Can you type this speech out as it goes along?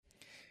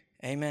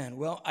Amen.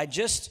 Well, I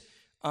just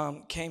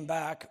came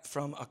back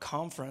from a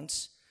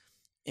conference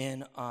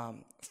in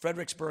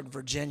Fredericksburg,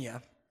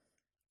 Virginia,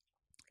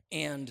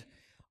 and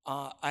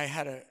I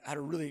had a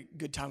really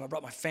good time. I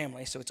brought my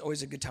family, so it's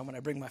always a good time when I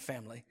bring my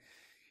family.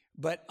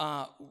 But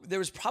there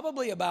was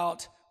probably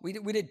about, we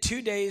did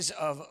 2 days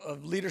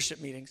of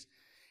leadership meetings,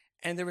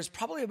 and there was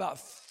probably about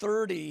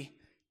 30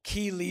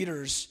 key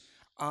leaders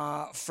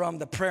from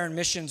the prayer and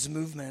missions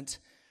movement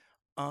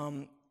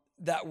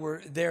that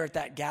were there at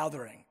that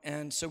gathering.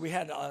 And so we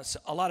had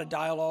a lot of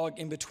dialogue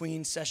in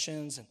between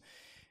sessions,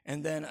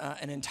 and then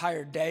an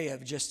entire day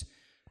of just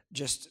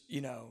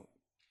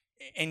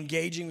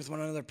engaging with one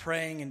another,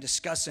 praying and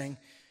discussing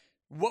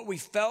what we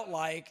felt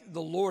like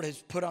the Lord has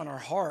put on our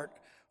heart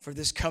for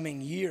this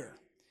coming year.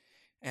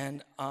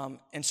 And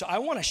so I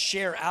want to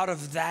share out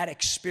of that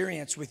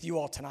experience with you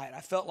all tonight. I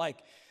felt like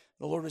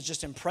the Lord was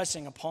just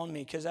impressing upon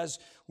me, because as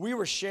we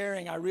were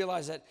sharing, I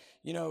realized that,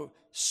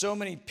 so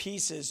many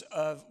pieces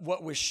of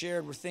what was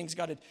shared were things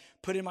God had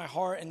put in my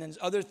heart, and then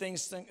other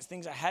things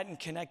I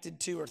hadn't connected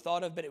to or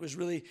thought of, but it was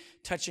really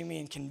touching me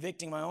and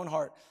convicting my own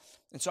heart.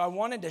 And so I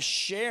wanted to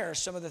share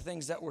some of the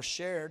things that were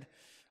shared.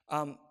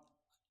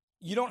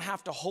 You don't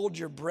have to hold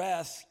your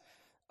breath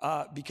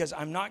because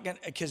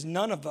because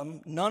none of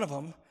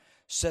them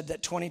said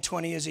that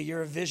 2020 is a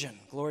year of vision.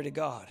 Glory to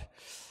God.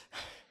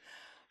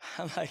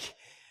 I'm like,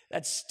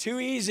 that's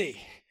too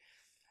easy.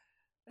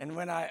 And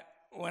when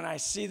I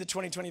see the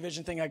 2020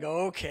 vision thing, I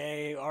go,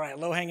 okay, all right,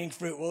 low-hanging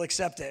fruit, we'll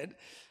accept it.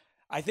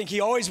 I think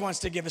he always wants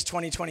to give us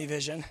 2020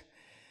 vision.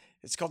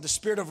 It's called the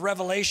spirit of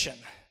revelation.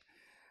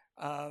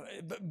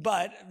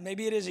 But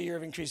maybe it is a year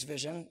of increased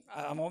vision.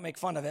 I won't make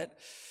fun of it.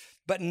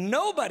 But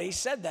nobody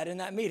said that in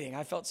that meeting.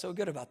 I felt so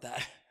good about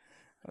that.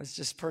 I was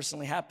just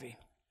personally happy.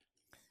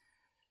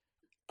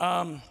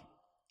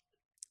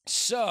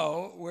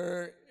 So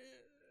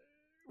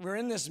we're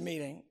in this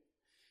meeting,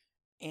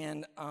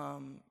 and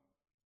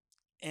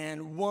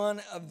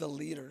one of the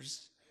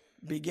leaders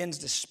begins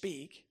to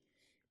speak,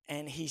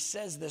 and he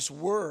says this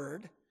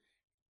word,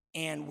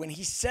 and when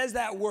he says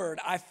that word,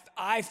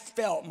 I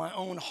felt my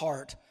own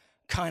heart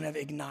kind of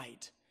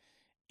ignite.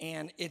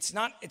 And it's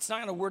not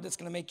a word that's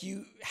going to make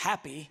you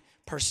happy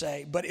per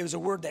se, but it was a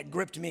word that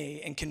gripped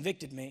me and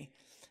convicted me.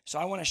 So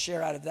I want to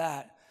share out of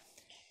that.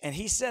 And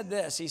he said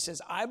this, he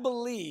says, I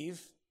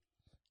believe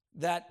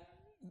that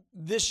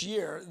this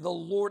year the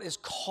Lord is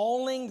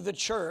calling the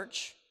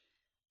church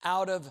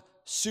out of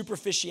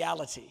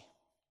superficiality.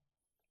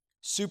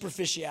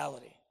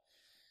 Superficiality.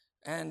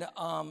 And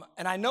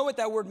I know what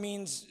that word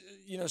means,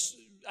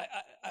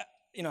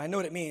 I know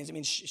what it means. It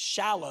means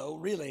shallow,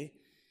 really.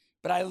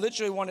 But I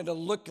literally wanted to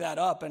look that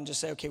up and just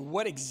say, okay,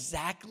 what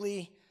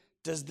exactly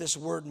does this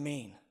word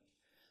mean?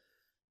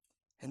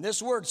 And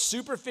this word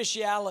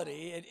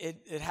superficiality,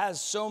 it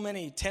has so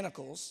many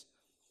tentacles,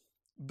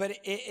 but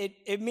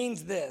it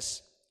means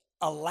this: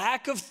 a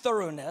lack of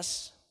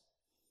thoroughness,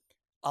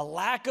 a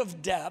lack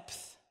of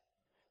depth,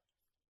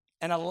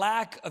 and a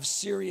lack of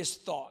serious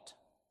thought.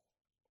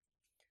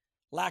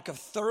 Lack of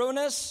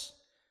thoroughness,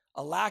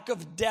 a lack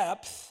of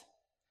depth,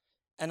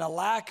 and a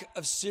lack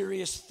of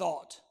serious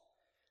thought.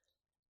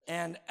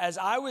 And as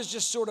I was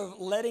just sort of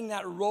letting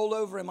that roll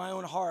over in my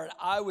own heart,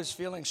 I was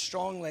feeling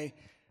strongly,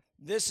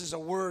 this is a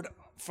word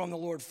from the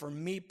Lord for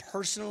me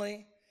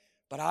personally,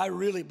 but I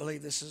really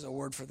believe this is a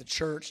word for the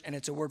church, and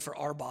it's a word for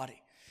our body.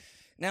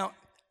 Now,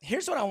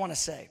 here's what I want to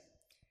say.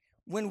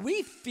 When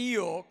we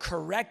feel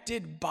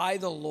corrected by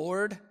the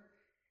Lord,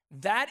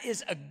 that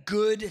is a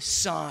good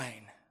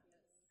sign.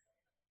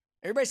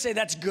 Everybody say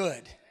that's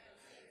good.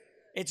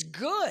 It's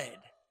good.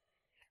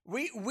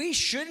 We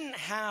shouldn't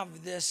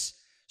have this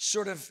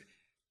sort of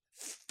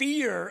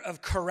fear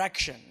of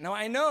correction. Now,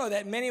 I know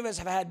that many of us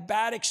have had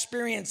bad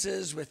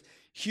experiences with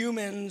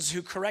humans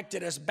who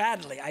corrected us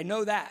badly. I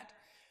know that.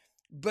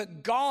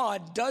 But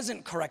God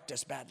doesn't correct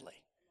us badly.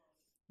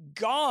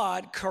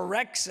 God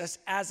corrects us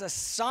as a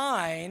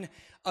sign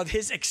of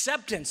his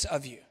acceptance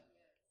of you.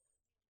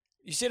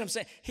 You see what I'm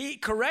saying? He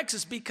corrects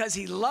us because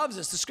he loves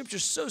us. The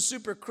scripture's so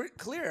super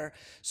clear.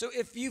 So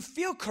if you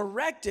feel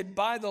corrected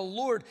by the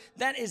Lord,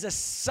 that is a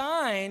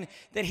sign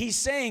that he's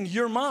saying,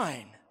 you're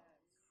mine.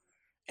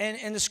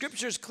 And the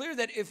scripture is clear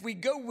that if we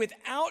go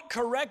without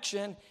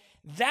correction,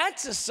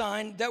 that's a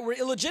sign that we're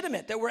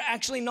illegitimate, that we're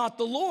actually not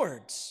the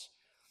Lord's.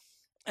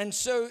 And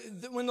so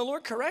when the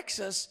Lord corrects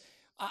us,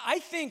 I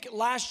think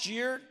last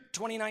year,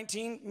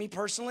 2019, me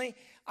personally,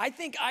 I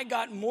think I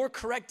got more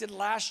corrected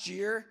last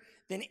year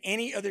than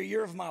any other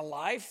year of my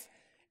life.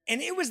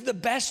 And it was the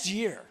best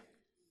year.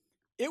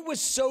 It was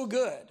so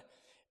good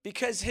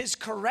because his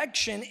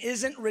correction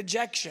isn't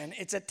rejection.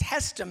 It's a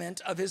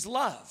testament of his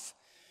love.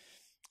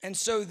 And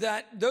so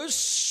that those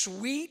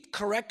sweet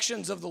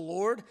corrections of the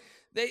Lord,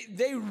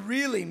 they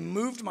really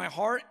moved my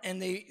heart, and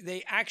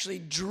they actually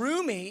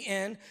drew me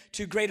in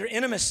to greater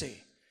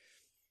intimacy.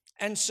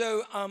 And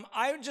so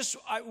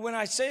when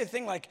I say a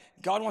thing like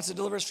God wants to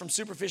deliver us from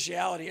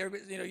superficiality,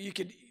 you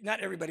could,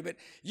 not everybody, but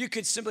you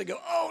could simply go,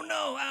 oh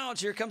no,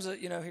 ouch, here comes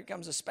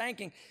a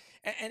spanking.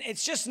 And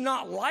it's just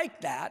not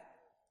like that.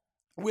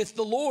 with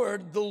the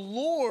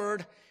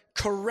Lord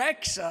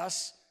corrects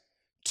us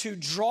to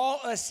draw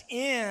us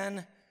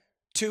in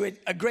to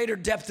a greater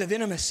depth of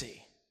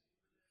intimacy.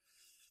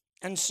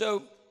 And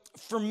so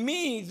for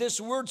me,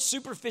 this word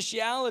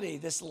superficiality,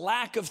 this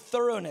lack of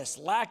thoroughness,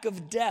 lack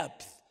of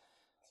depth,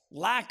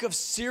 lack of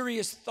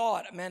serious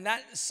thought, man,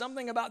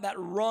 something about that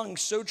rung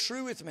so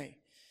true with me.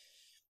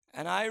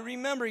 And I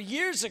remember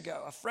years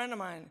ago, a friend of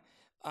mine,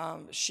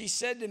 she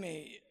said to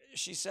me,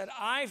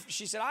 I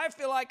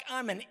feel like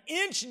I'm an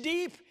inch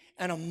deep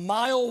and a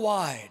mile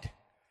wide.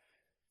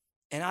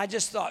 And I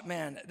just thought,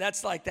 man,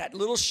 that's like that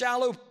little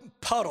shallow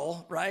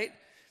puddle, right?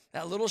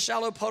 That little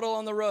shallow puddle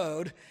on the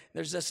road.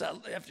 There's this,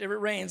 after it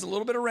rains, a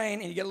little bit of rain,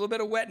 and you get a little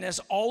bit of wetness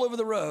all over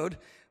the road,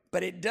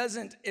 but it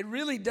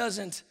really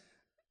doesn't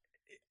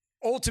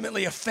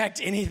ultimately affect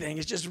anything.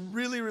 It's just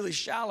really, really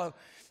shallow.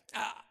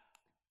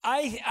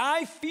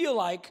 I feel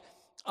like,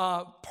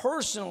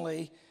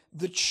 personally,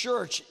 the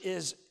church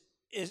is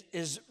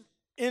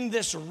in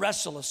this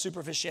wrestle of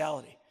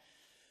superficiality.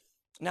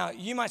 Now,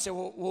 you might say,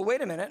 well,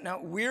 wait a minute. Now,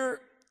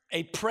 we're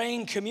a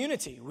praying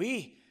community.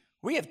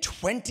 We have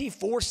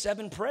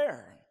 24/7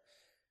 prayer.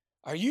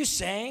 Are you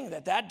saying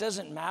that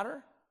doesn't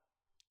matter?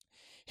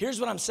 Here's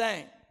what I'm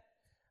saying.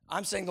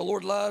 I'm saying the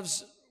Lord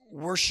loves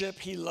worship.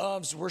 He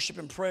loves worship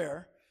and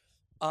prayer.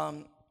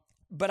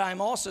 But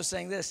I'm also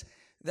saying this,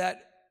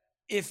 that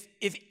if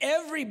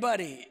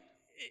everybody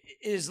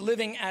is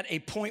living at a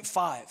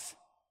 0.5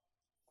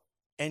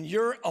 and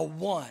you're a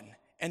 1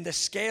 and the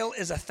scale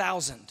is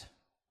 1,000,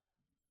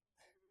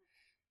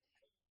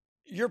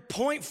 your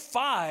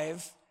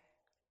 0.5,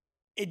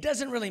 it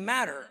doesn't really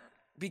matter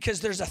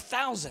because there's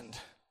 1,000.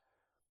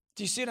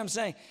 Do you see what I'm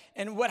saying?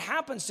 And what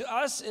happens to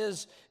us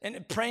is,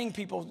 and praying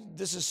people,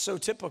 this is so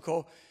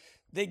typical,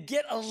 they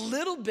get a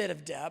little bit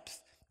of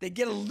depth, they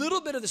get a little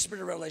bit of the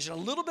spirit of revelation, a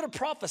little bit of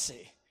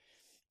prophecy,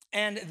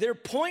 and their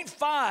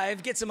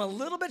 0.5 gets them a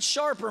little bit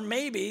sharper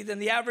maybe than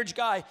the average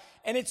guy,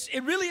 and it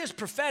really is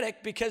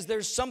prophetic because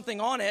there's something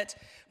on it,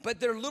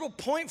 but their little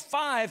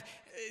 0.5,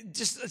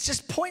 it's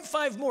just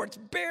 0.5 more. It's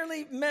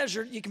barely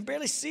measured. You can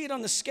barely see it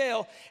on the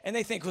scale, and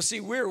they think, well, see,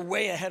 we're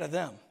way ahead of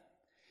them.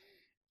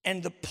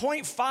 And the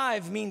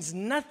 0.5 means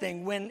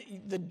nothing when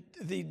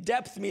the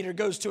depth meter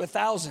goes to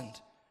 1,000.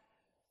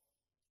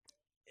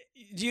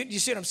 Do you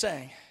see what I'm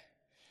saying?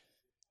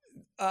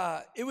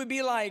 It would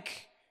be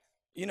like,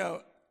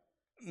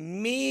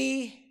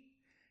 me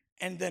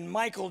and then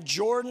Michael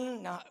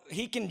Jordan. Now,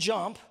 he can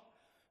jump.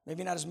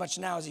 Maybe not as much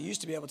now as he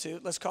used to be able to. Who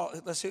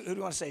do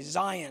you want to say?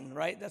 Zion,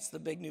 right? That's the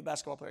big new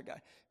basketball player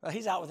guy. Well,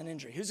 he's out with an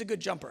injury. Who's a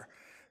good jumper?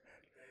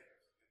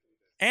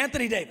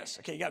 Anthony Davis.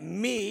 Okay, you got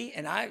me,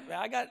 and I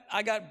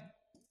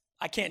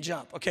can't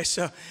jump. Okay,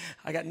 so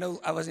I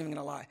wasn't even going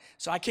to lie.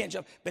 So I can't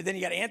jump. But then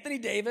you got Anthony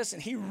Davis,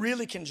 and he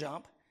really can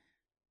jump.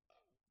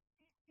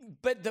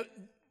 But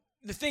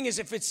the thing is,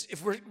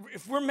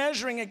 if we're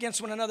measuring against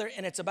one another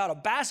and it's about a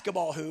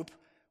basketball hoop,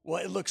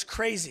 well, it looks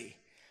crazy.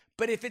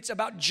 But if it's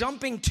about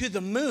jumping to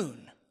the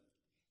moon,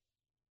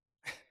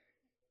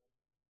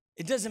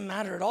 it doesn't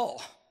matter at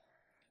all.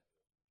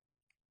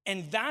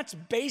 And that's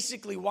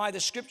basically why the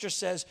scripture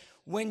says,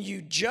 when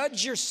you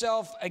judge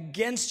yourself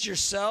against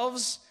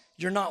yourselves,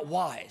 you're not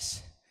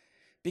wise.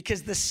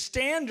 Because the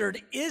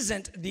standard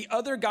isn't the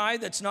other guy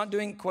that's not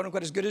doing, quote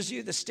unquote, as good as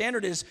you. The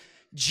standard is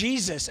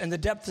Jesus and the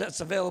depth that's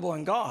available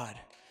in God.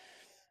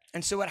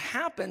 And so what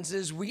happens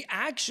is we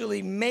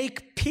actually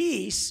make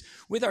peace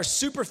with our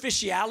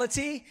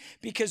superficiality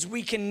because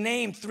we can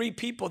name 3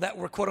 people that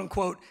were, quote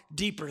unquote,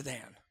 deeper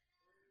than.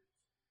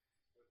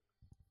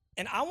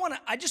 And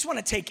I just want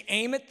to take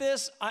aim at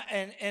this,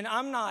 and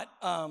I'm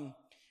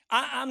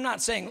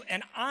not saying,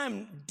 and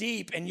I'm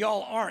deep and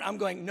y'all aren't. I'm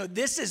going, no,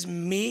 this is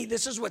me.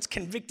 This is what's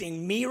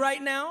convicting me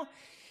right now.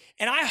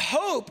 And I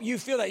hope you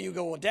feel that. You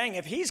go, well, dang,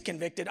 if he's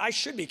convicted, I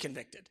should be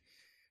convicted.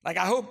 Like,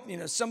 I hope,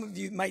 some of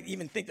you might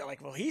even think that,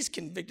 like, well, he's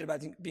convicted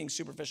about being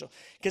superficial.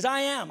 Because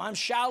I am. I'm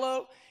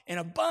shallow in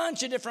a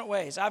bunch of different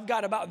ways. I've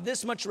got about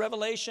this much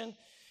revelation.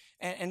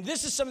 And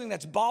this is something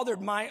that's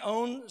bothered my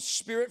own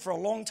spirit for a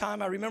long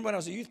time. I remember when I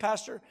was a youth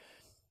pastor,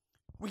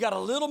 we got a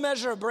little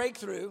measure of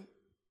breakthrough.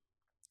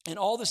 And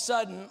all of a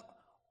sudden,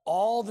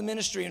 all the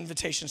ministry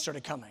invitations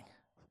started coming.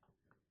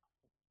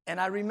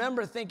 And I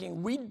remember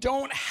thinking, we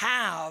don't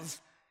have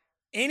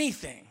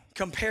anything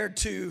compared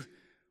to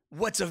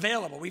what's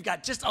available. We've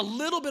got just a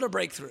little bit of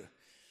breakthrough.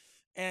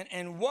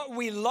 And what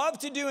we love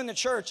to do in the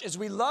church is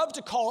we love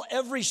to call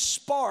every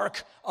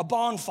spark a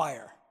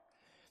bonfire.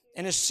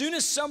 And as soon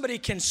as somebody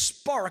can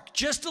spark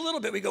just a little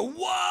bit, we go,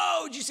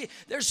 whoa, did you see?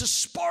 There's a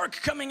spark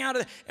coming out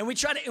of it. And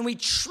we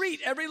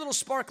treat every little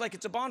spark like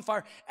it's a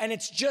bonfire, and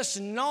it's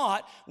just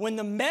not, when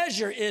the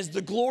measure is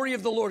the glory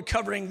of the Lord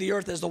covering the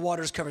earth as the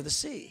waters cover the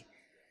sea.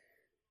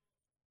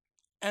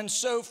 And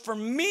so for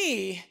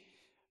me,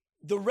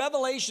 the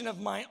revelation of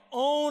my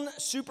own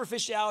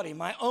superficiality,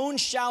 my own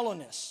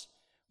shallowness,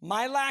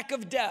 my lack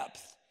of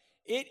depth,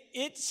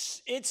 it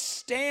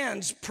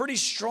stands pretty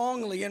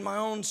strongly in my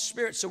own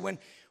spirit. So when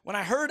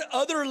I heard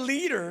other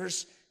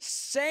leaders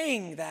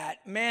saying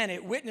that, man,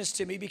 it witnessed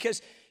to me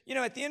because,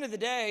 at the end of the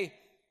day,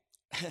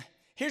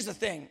 here's the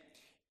thing.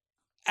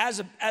 As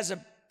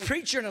a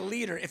preacher and a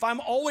leader, if I'm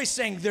always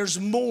saying there's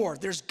more,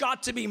 there's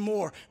got to be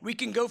more, we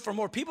can go for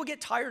more, people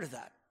get tired of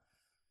that.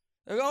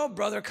 They go, oh,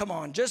 brother, come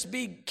on,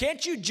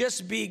 can't you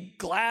just be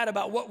glad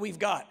about what we've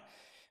got?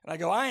 And I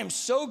go, I am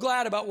so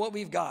glad about what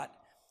we've got.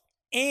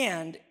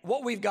 And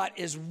what we've got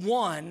is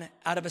 1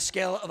 out of a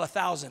scale of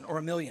 1,000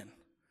 or 1,000,000.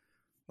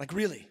 Like,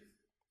 really?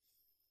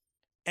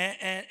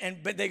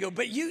 But they go,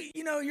 but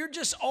you're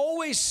just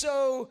always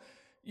so,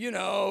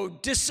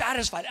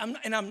 dissatisfied.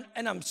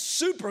 I'm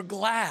super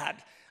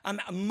glad. I'm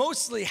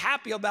mostly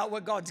happy about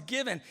what God's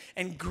given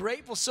and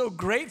grateful, so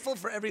grateful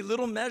for every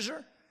little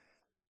measure.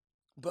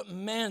 But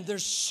man,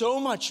 there's so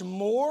much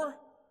more.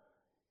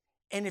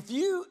 And if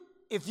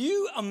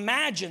you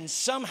imagine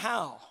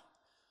somehow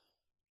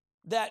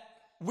that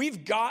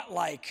we've got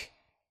like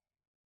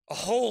a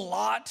whole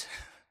lot,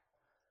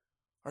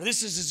 or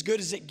this is as good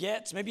as it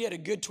gets. Maybe you had a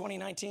good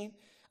 2019.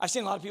 I've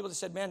seen a lot of people that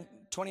said, man,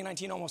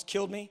 2019 almost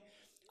killed me.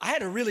 I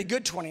had a really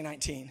good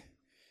 2019.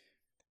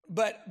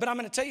 But I'm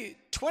going to tell you,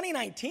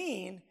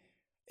 2019,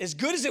 as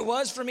good as it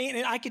was for me,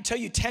 and I could tell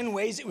you 10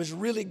 ways it was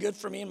really good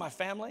for me and my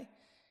family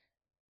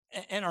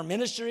and our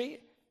ministry,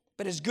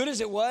 but as good as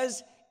it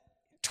was,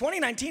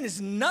 2019 is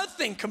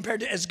nothing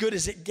compared to as good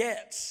as it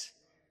gets.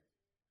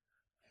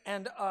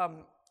 And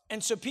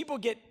so people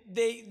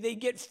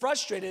get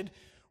frustrated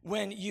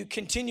when you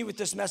continue with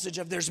this message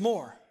of there's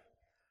more.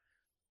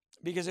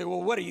 Because they,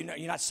 well, what are you,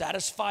 you're not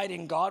satisfied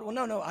in God? Well,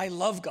 no, I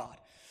love God.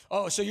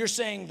 Oh, so you're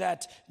saying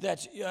that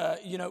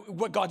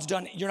what God's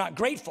done, you're not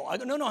grateful. I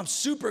go, no, I'm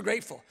super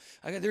grateful.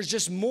 I go, there's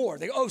just more.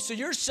 They go, oh, so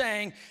you're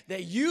saying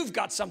that you've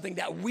got something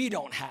that we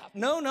don't have.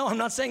 No, I'm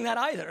not saying that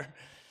either.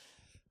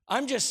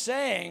 I'm just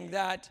saying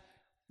that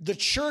the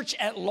church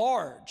at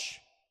large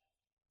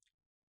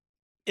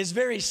is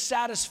very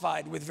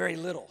satisfied with very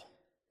little.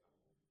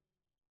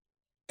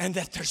 And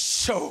that there's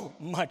so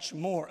much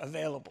more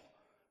available.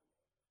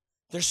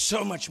 There's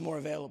so much more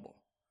available.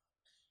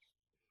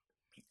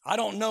 I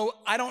don't know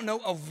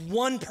of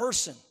one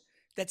person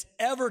that's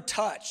ever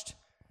touched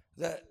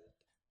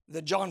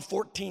the John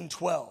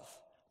 14:12,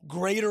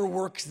 greater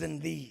works than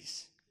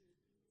these.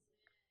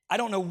 I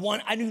do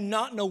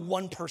not know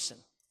one person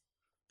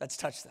that's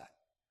touched that.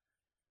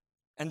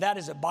 And that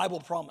is a Bible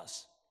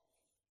promise.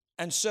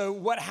 And so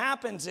what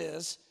happens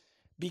is,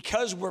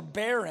 because we're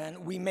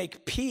barren, we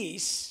make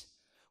peace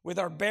with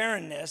our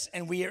barrenness,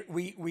 and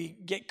we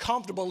get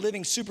comfortable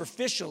living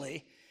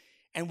superficially,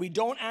 and we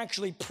don't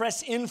actually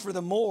press in for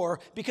the more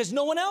because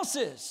no one else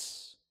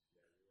is.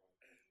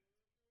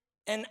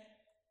 And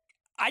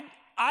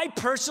I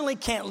personally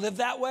can't live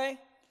that way,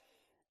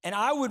 and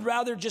I would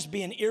rather just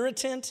be an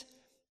irritant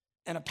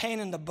and a pain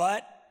in the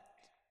butt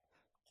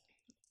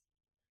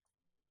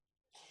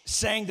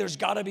saying there's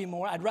got to be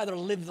more. I'd rather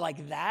live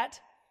like that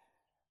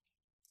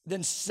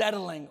than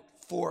settling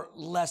for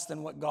less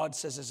than what God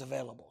says is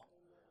available.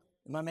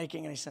 Am I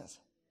making any sense?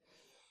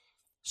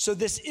 So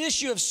this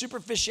issue of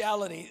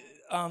superficiality,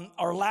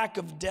 our lack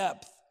of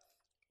depth,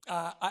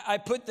 I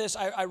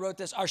wrote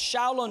this, our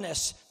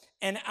shallowness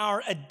and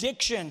our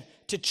addiction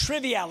to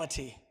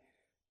triviality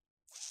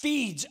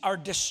feeds our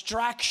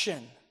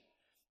distraction,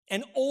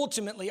 and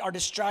ultimately our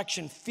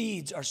distraction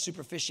feeds our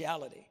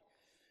superficiality.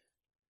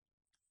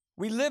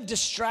 We live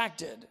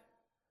distracted,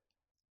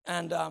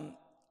 and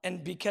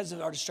because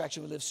of our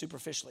distraction, we live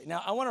superficially.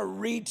 Now, I want to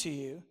read to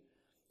you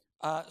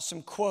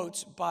some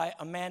quotes by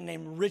a man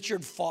named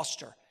Richard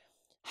Foster.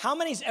 How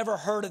many's ever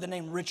heard of the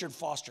name Richard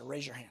Foster?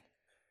 Raise your hand.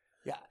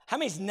 Yeah. How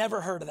many's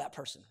never heard of that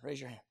person? Raise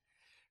your hand.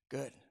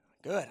 Good.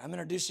 I'm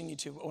introducing you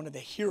to one of the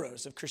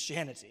heroes of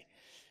Christianity.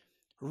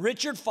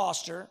 Richard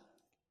Foster.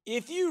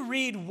 If you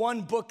read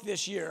one book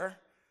this year,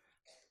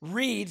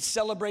 read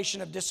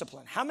Celebration of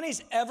Discipline. How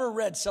many's ever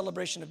read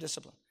Celebration of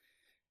Discipline?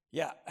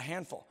 Yeah, a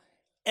handful.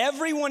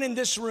 Everyone in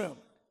this room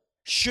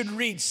should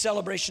read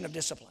Celebration of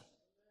Discipline.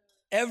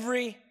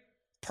 Every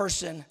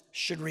person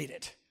should read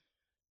it.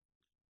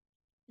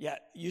 Yeah,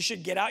 you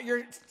should get out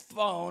your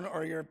phone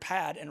or your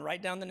pad and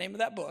write down the name of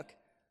that book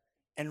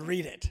and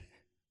read it.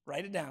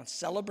 Write it down.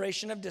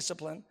 Celebration of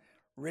Discipline,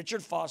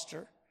 Richard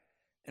Foster,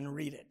 and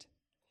read it.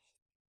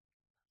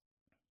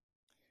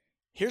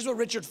 Here's what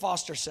Richard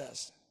Foster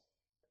says.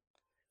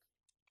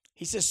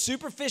 He says,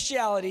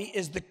 superficiality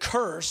is the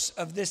curse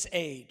of this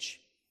age.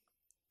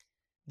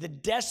 The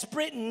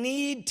desperate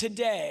need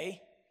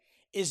today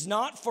is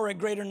not for a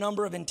greater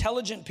number of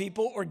intelligent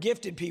people or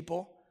gifted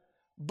people,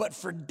 but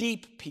for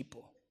deep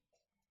people.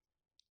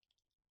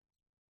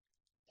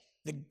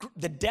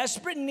 The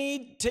desperate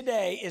need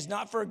today is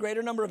not for a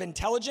greater number of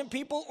intelligent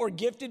people or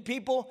gifted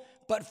people,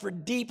 but for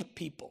deep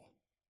people.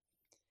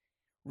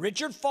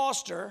 Richard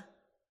Foster,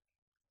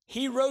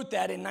 he wrote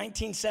that in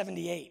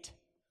 1978.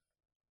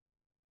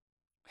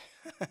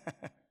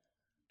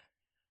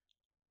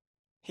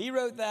 He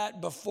wrote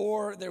that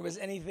before there was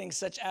anything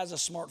such as a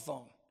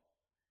smartphone.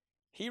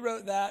 He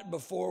wrote that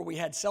before we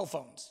had cell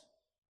phones.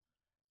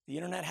 The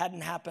internet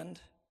hadn't happened.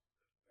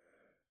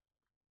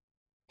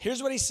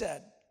 Here's what he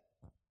said.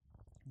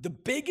 The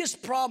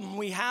biggest problem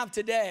we have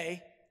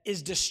today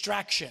is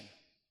distraction.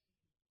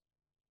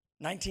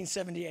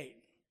 1978.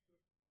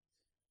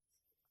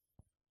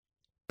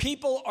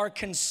 People are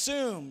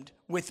consumed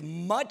with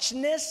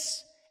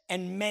muchness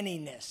and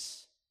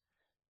manyness.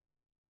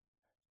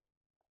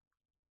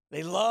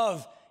 They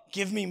love,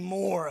 give me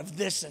more of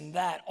this and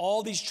that,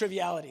 all these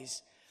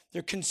trivialities.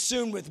 They're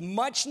consumed with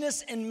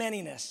muchness and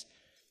manyness.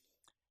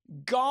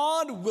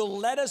 God will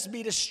let us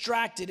be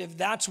distracted if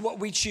that's what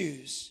we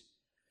choose.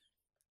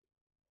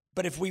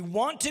 But if we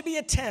want to be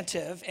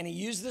attentive, and he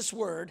used this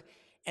word,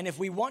 and if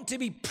we want to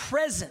be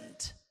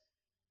present,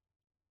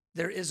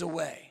 there is a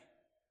way.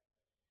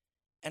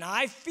 And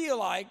I feel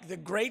like the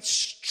great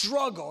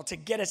struggle to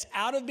get us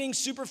out of being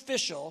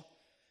superficial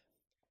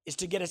is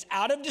to get us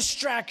out of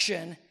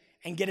distraction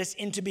and get us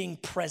into being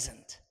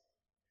present.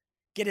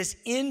 Get us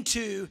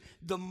into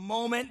the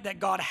moment that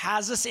God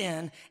has us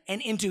in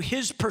and into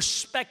his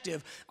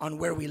perspective on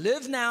where we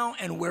live now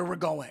and where we're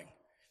going.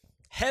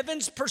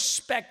 Heaven's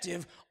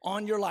perspective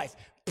on your life.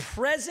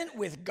 Present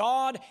with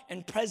God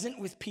and present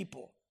with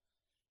people.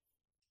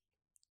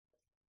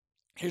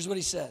 Here's what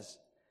he says.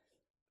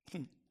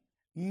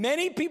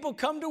 Many people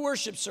come to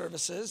worship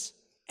services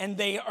and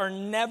they are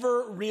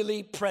never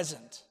really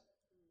present.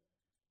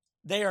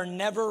 They are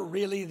never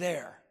really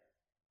there.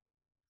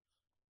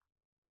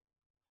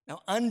 Now,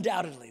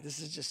 undoubtedly, this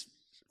is just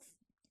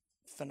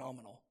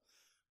phenomenal,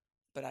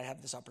 but I have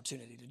this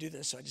opportunity to do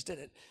this, so I just did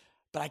it.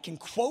 But I can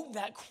quote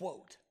that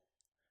quote,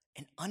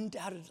 and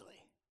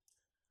undoubtedly,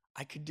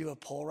 I could do a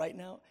poll right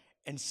now,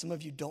 and some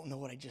of you don't know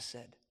what I just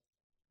said.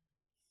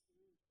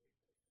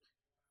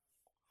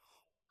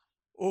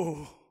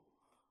 Oh,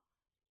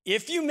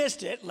 if you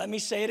missed it, let me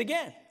say it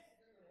again.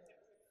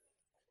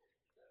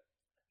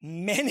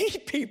 Many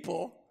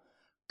people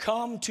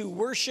come to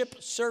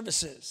worship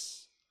services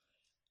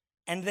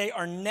and they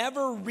are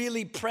never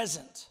really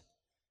present.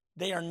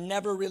 They are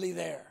never really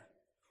there.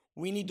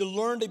 We need to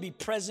learn to be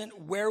present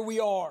where we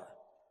are.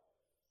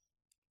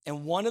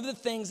 And one of the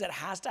things that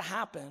has to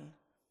happen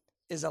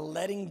is a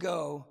letting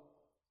go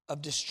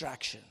of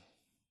distraction.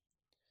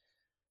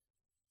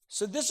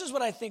 So this is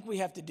what I think we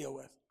have to deal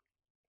with.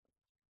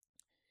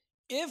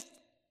 If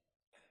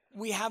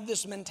we have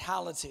this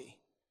mentality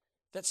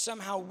that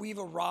somehow we've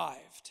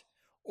arrived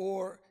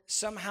or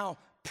somehow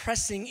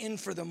pressing in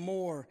for the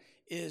more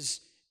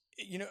is,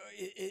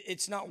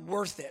 it's not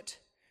worth it,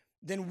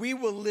 then we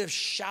will live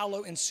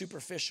shallow and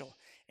superficial.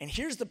 And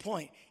here's the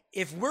point.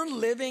 If we're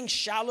living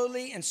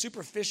shallowly and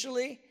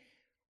superficially,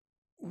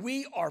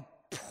 we are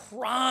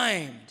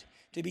primed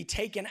to be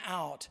taken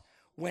out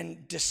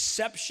when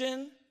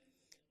deception,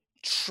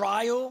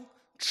 trial,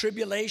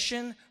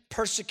 tribulation,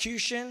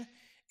 persecution,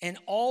 and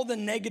all the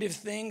negative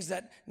things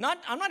that,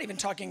 I'm not even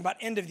talking about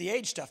end of the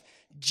age stuff,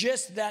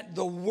 just that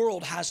the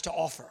world has to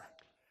offer.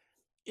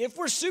 If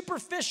we're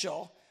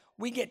superficial,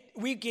 we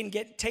can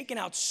get taken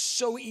out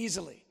so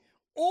easily.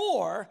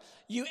 Or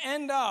you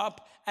end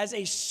up as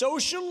a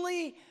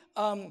socially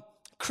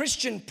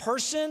Christian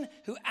person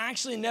who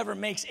actually never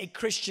makes a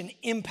Christian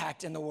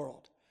impact in the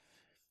world.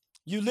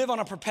 You live on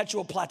a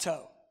perpetual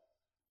plateau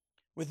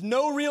with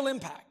no real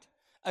impact,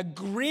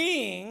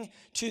 agreeing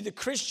to the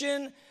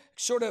Christian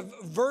sort of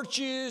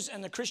virtues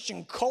and the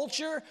Christian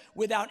culture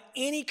without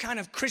any kind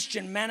of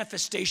Christian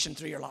manifestation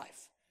through your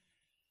life.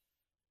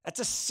 That's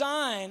a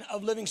sign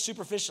of living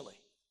superficially.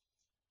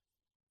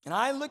 And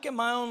I look at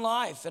my own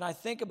life and I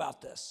think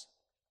about this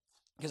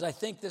because I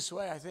think this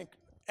way. I think,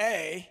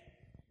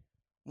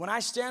 when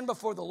I stand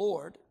before the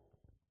Lord,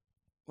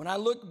 when I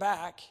look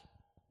back,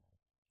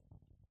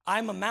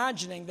 I'm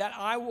imagining that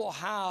I will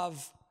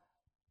have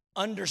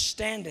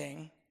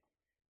understanding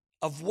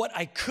of what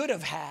I could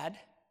have had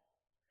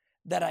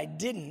that I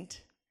didn't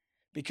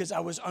because I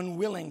was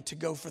unwilling to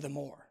go for the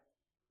more.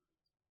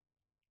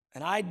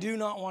 And I do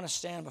not want to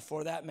stand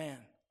before that man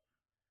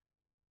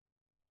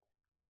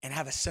and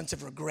have a sense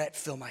of regret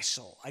fill my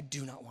soul. I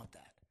do not want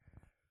that.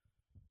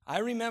 I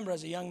remember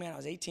as a young man, I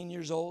was 18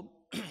 years old.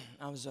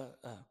 I was a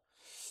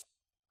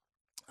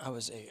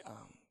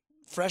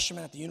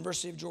freshman at the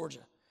University of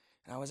Georgia,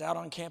 and I was out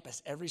on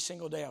campus every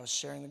single day. I was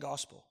sharing the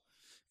gospel.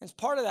 And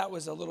part of that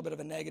was a little bit of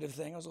a negative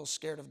thing. I was a little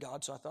scared of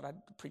God, so I thought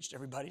I'd preach to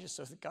everybody just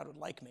so that God would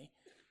like me.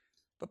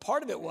 But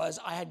part of it was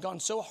I had gone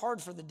so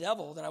hard for the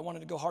devil that I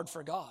wanted to go hard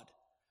for God.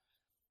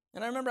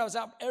 And I remember I was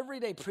out every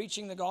day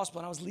preaching the gospel,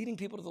 and I was leading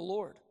people to the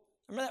Lord.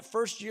 I remember that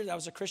first year that I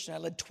was a Christian, I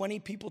led 20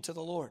 people to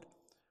the Lord.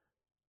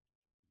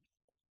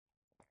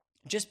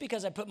 Just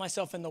because I put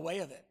myself in the way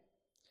of it.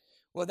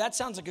 Well, that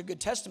sounds like a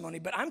good testimony,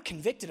 but I'm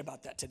convicted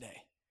about that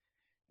today.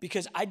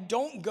 Because I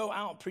don't go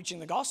out preaching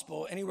the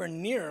gospel anywhere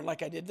near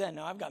like I did then.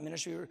 Now, I've got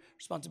ministry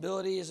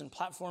responsibilities and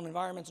platform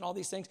environments and all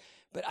these things,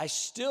 but I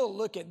still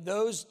look at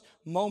those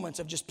moments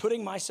of just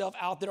putting myself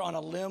out there on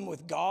a limb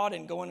with God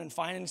and going and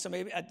finding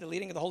somebody at the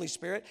leading of the Holy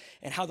Spirit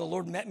and how the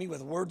Lord met me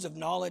with words of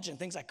knowledge and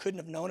things I couldn't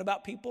have known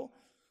about people.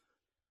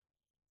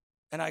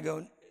 And I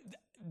go,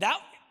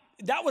 that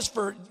was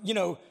for,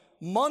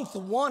 month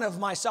one of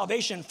my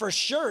salvation. For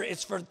sure,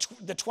 it's for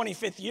the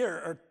 25th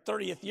year or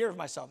 30th year of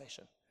my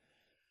salvation.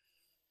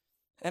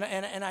 And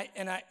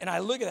I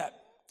look at that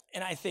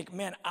and I think,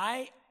 man,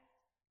 I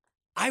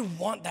I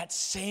want that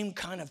same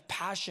kind of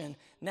passion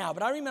now.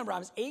 But I remember I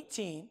was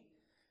 18,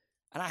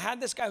 and I had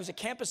this guy who was a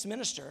campus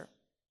minister,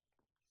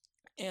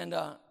 and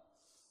I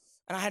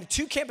had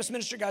 2 campus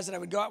minister guys that I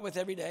would go out with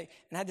every day,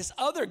 and I had this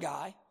other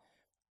guy,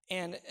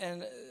 and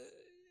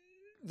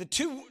the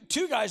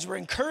two guys were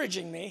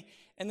encouraging me,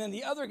 and then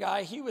the other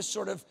guy, he was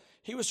sort of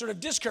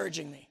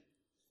discouraging me.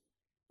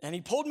 And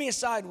he pulled me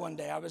aside one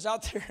day. I was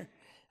out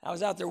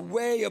there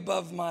way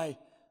above my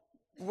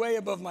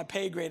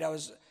pay grade. I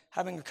was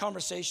having a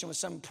conversation with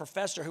some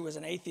professor who was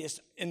an atheist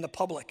in the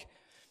public.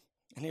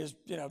 And he was,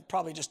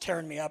 probably just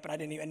tearing me up, and I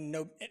didn't even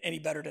know any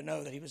better to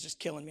know that he was just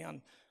killing me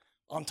on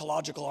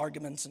ontological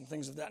arguments and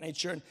things of that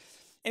nature. And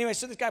anyway,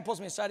 so this guy pulls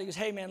me aside. He goes,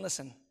 "Hey, man,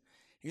 listen."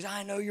 He goes,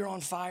 "I know you're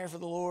on fire for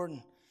the Lord,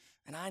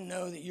 and I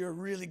know that you're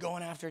really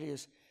going after it." He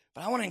goes,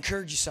 "But I want to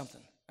encourage you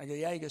something." I go,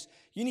 "Yeah." He goes,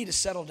 "You need to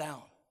settle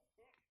down."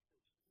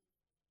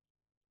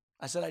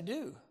 I said, "I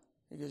do."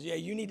 He goes, "Yeah,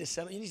 you need to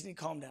settle. You need to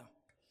calm down.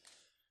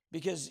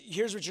 Because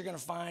here's what you're going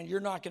to find. You're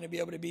not going to be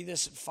able to be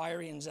this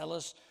fiery and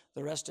zealous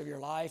the rest of your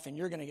life, and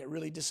you're going to get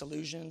really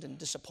disillusioned and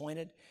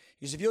disappointed.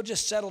 Because if you'll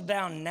just settle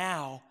down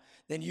now,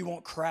 then you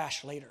won't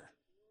crash later."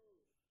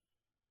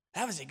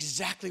 That was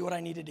exactly what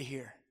I needed to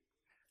hear.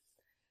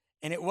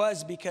 And it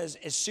was because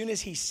as soon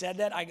as he said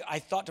that, I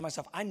thought to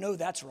myself, I know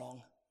that's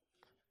wrong.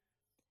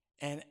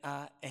 And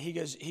he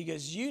goes,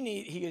 you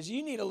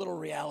need a little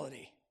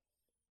reality.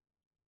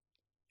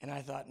 And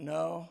I thought,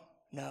 no.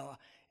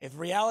 If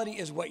reality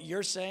is what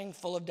you're saying,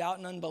 full of doubt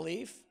and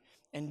unbelief,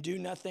 and do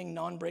nothing,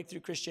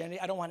 non-breakthrough Christianity,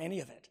 I don't want any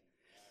of it.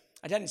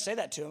 I didn't say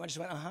that to him. I just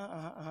went,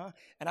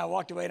 And I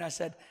walked away and I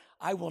said,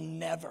 I will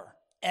never,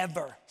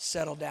 ever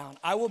settle down.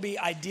 I will be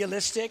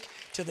idealistic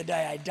to the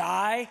day I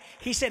die.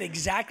 He said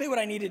exactly what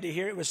I needed to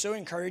hear. It was so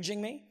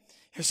encouraging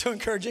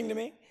to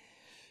me.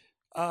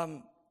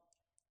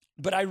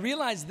 But I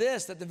realized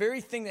this, that the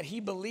very thing that he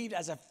believed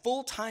as a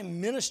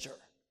full-time minister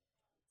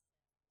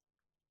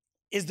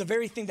is the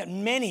very thing that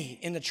many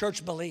in the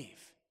church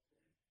believe.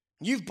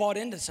 You've bought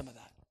into some of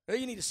that. Well,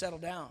 you need to settle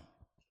down.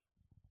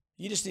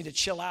 You just need to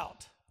chill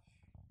out.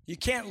 You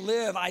can't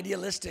live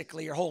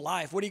idealistically your whole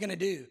life. What are you going to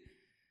do?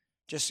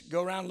 Just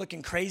go around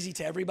looking crazy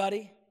to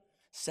everybody?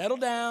 Settle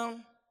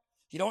down.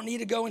 You don't need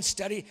to go and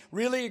study.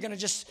 Really, you're going to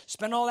just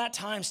spend all that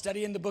time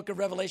studying the book of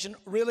Revelation?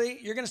 Really?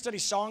 You're going to study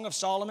Song of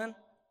Solomon?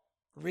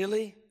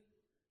 Really?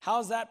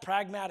 How's that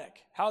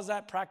pragmatic? How's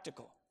that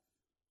practical?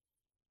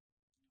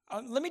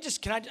 I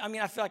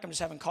feel like I'm just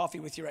having coffee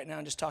with you right now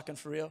and just talking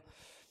for real.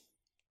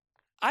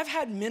 I've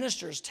had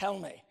ministers tell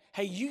me,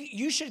 hey,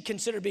 you should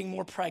consider being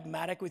more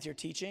pragmatic with your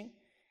teaching,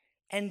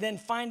 and then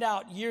find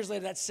out years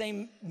later that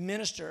same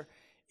minister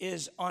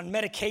is on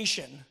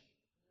medication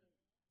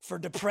for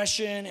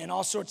depression and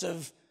all sorts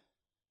of,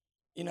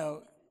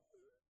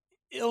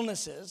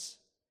 illnesses,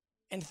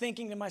 and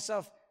thinking to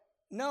myself,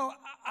 no,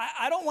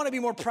 I don't want to be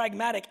more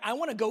pragmatic. I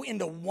want to go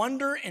into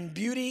wonder and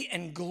beauty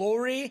and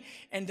glory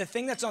and the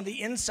thing that's on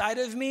the inside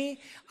of me.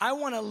 I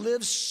want to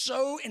live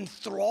so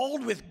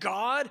enthralled with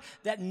God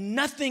that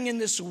nothing in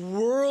this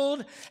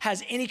world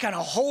has any kind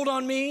of hold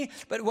on me.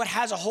 But what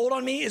has a hold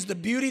on me is the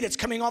beauty that's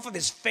coming off of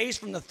his face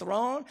from the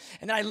throne.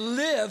 And I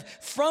live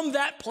from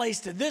that place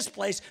to this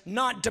place,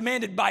 not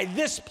demanded by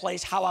this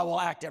place how I will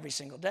act every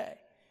single day.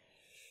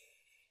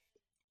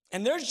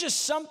 And there's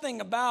just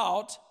something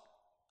about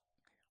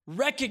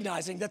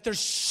recognizing that there's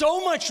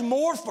so much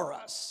more for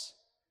us.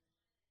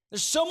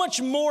 There's so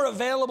much more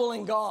available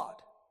in God.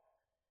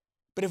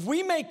 But if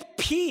we make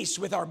peace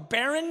with our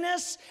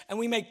barrenness and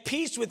we make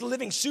peace with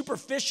living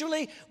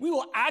superficially, we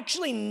will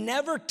actually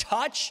never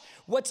touch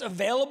what's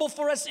available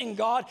for us in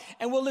God,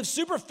 and we'll live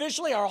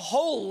superficially our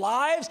whole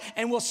lives,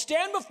 and we'll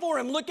stand before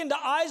him, look into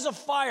eyes of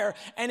fire,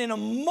 and in a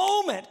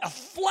moment, a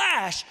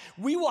flash,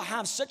 we will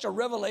have such a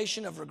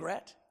revelation of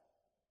regret.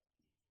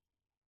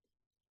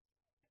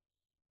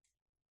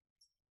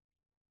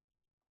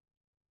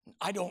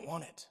 I don't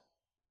want it.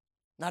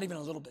 Not even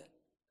a little bit.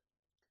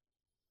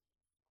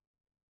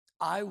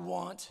 I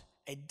want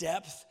a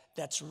depth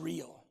that's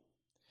real.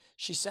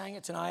 She sang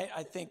it tonight.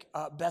 I think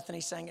Bethany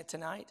sang it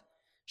tonight.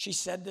 She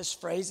said this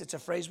phrase. It's a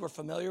phrase we're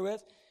familiar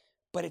with,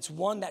 but it's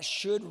one that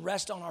should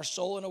rest on our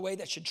soul in a way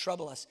that should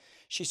trouble us.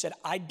 She said,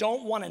 I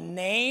don't want a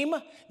name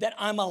that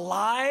I'm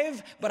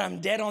alive, but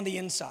I'm dead on the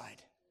inside.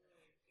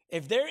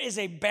 If there is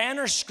a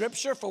banner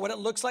scripture for what it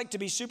looks like to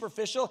be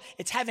superficial,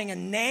 it's having a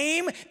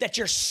name that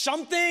you're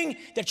something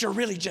that you're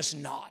really just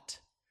not.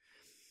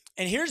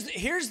 And here's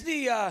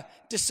the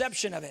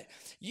deception of it.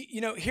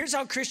 Here's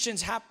how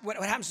Christians,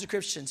 what happens to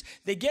Christians.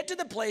 They get to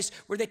the place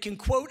where they can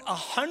quote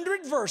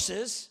 100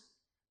 verses.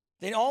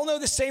 They all know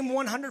the same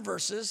 100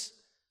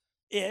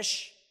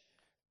 verses-ish.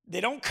 They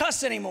don't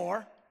cuss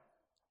anymore.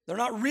 They're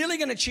not really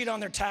going to cheat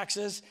on their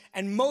taxes.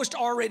 And most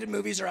R-rated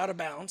movies are out of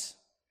bounds.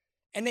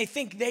 And they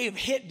think they've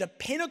hit the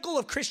pinnacle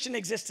of Christian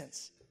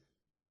existence.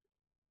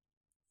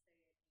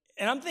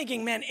 And I'm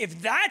thinking, man,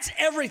 if that's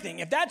everything,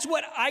 if that's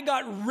what I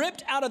got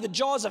ripped out of the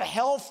jaws of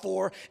hell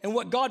for, and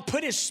what God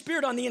put his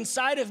spirit on the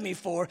inside of me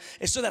for,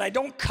 is so that I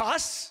don't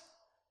cuss,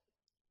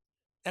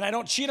 and I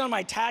don't cheat on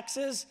my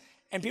taxes,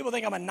 and people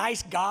think I'm a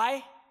nice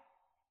guy,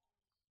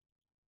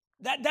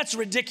 that's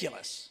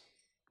ridiculous.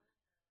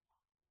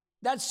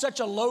 That's such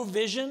a low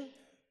vision.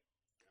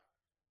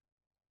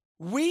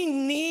 We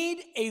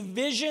need a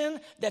vision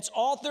that's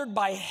authored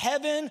by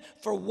heaven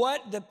for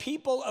what the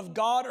people of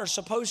God are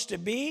supposed to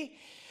be.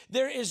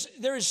 There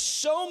is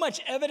so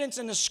much evidence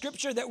in the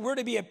scripture that we're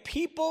to be a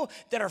people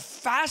that are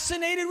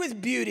fascinated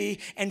with beauty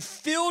and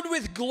filled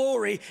with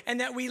glory, and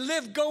that we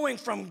live going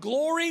from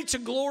glory to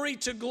glory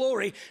to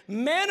glory,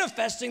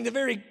 manifesting the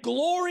very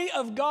glory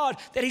of God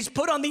that he's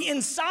put on the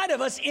inside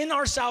of us in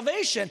our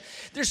salvation.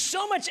 There's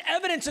so much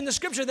evidence in the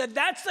scripture that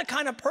that's the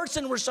kind of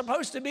person we're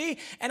supposed to be.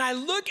 And I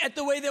look at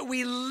the way that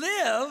we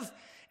live,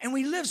 and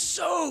we live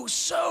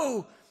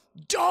so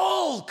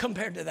dull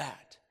compared to that.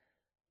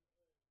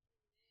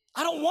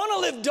 I don't want to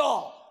live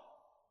dull.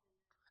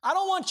 I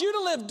don't want you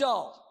to live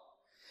dull.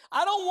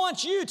 I don't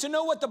want you to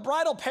know what the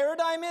bridal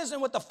paradigm is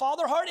and what the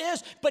father heart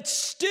is, but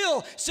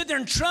still sit there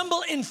and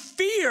tremble in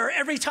fear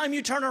every time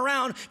you turn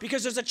around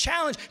because there's a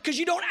challenge, because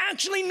you don't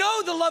actually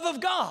know the love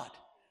of God.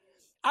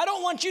 I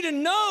don't want you to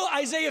know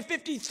Isaiah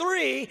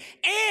 53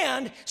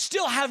 and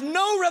still have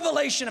no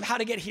revelation of how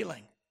to get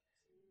healing.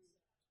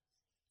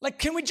 Like,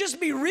 can we just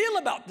be real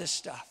about this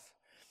stuff?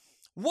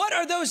 What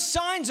are those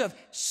signs of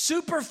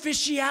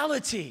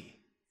superficiality?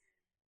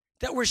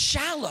 That we're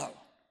shallow.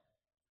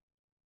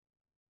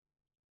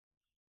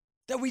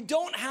 That we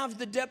don't have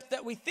the depth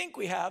that we think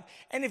we have.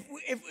 And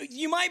if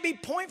you might be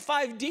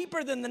 0.5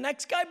 deeper than the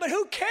next guy, but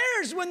who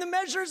cares when the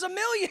measure is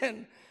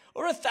 1,000,000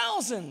 or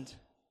 1,000?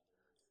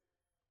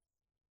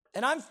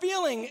 And I'm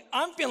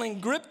feeling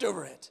gripped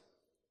over it.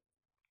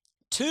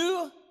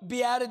 2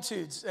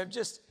 Beatitudes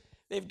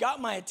they've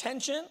got my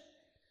attention.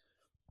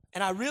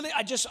 And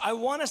I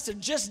want us to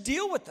just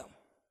deal with them.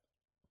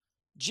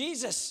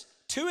 Jesus,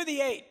 2 of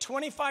the 8,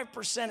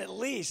 25% at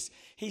least,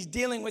 he's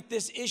dealing with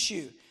this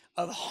issue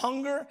of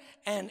hunger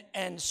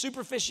and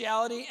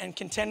superficiality and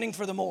contending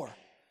for the more.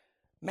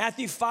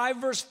 Matthew 5,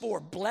 verse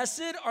 4,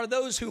 blessed are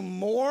those who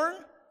mourn,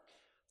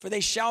 for they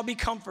shall be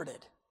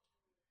comforted.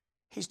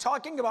 He's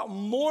talking about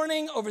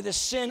mourning over the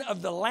sin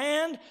of the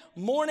land,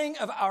 mourning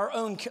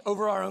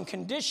over our own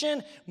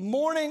condition,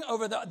 mourning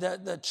over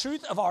the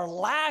truth of our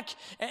lack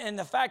and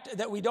the fact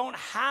that we don't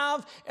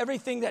have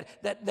everything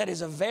that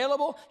is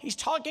available. He's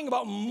talking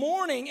about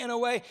mourning in a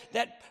way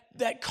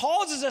that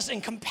causes us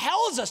and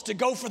compels us to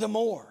go for the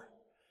more.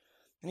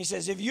 And he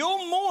says, if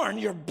you'll mourn,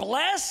 you're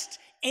blessed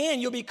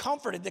and you'll be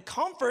comforted. The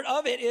comfort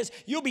of it is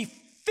you'll be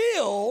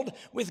filled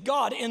with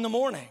God in the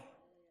morning.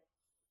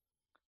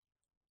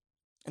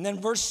 And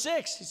then verse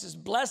 6, he says,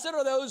 blessed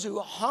are those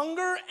who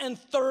hunger and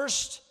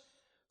thirst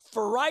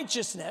for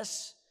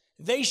righteousness,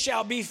 they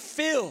shall be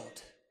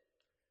filled.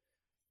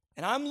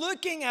 And I'm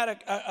looking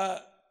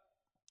at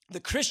the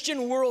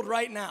Christian world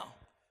right now.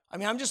 I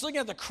mean, I'm just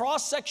looking at the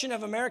cross-section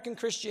of American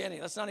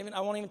Christianity. I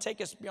won't even take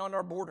us beyond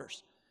our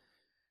borders.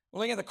 We're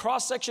looking at the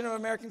cross-section of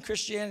American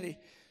Christianity.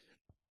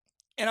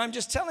 And I'm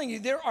just telling you,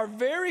 there are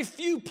very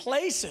few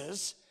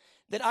places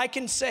that I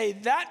can say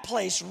that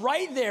place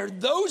right there,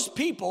 those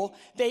people,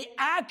 they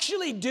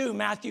actually do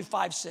Matthew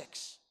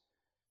 5:6.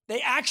 They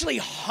actually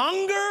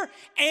hunger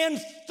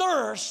and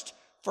thirst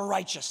for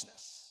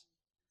righteousness.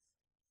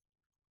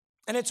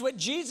 And it's what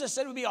Jesus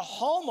said would be a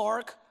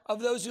hallmark of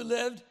those who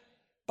lived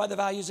by the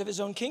values of his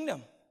own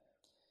kingdom.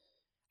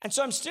 And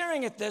so I'm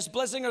staring at this.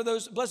 Blessed are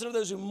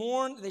those who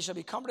mourn, they shall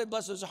be comforted.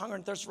 Blessed are those who hunger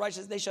and thirst for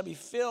righteousness, they shall be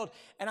filled.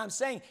 And I'm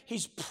saying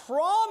he's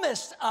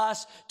promised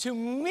us to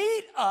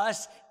meet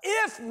us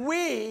if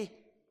we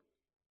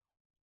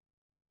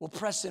will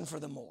press in for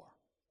the more.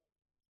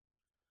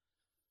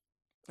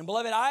 And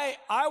beloved,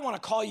 I want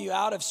to call you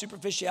out of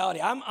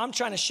superficiality. I'm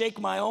trying to shake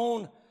my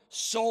own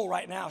soul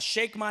right now,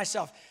 shake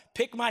myself,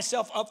 pick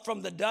myself up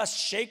from the dust,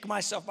 shake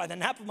myself by the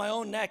nape of my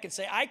own neck and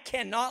say, I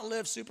cannot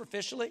live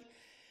superficially.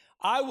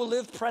 I will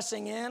live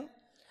pressing in.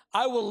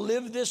 I will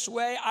live this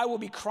way. I will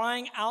be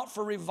crying out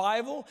for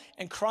revival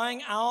and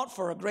crying out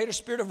for a greater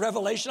spirit of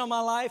revelation on my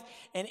life.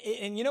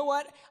 And you know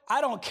what?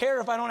 I don't care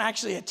if I don't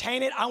actually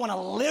attain it. I want to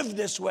live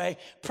this way,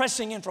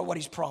 pressing in for what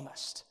he's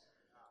promised.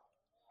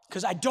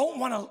 Because I don't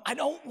want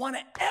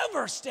to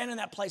ever stand in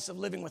that place of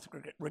living with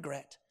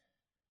regret.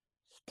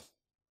 I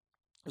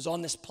was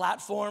on this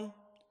platform,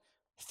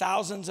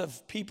 thousands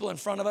of people in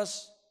front of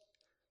us.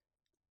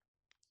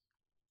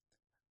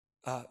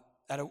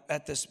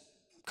 At this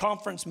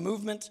conference,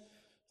 Movement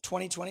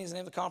 2020 is the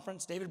name of the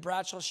conference. David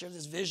Bradshaw shared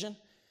this vision.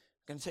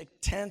 We're going to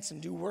take tents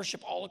and do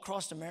worship all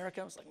across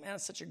America. I was like, man,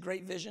 it's such a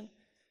great vision.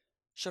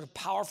 Showed a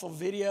powerful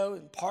video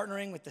and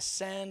partnering with the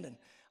Send and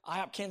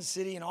IHOP Kansas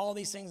City and all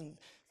these things. And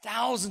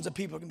thousands of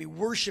people are going to be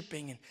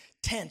worshiping in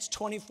tents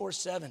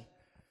 24/7.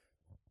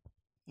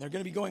 They're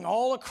going to be going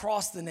all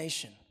across the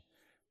nation.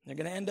 They're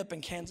going to end up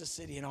in Kansas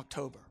City in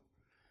October.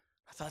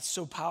 I thought it's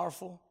so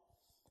powerful.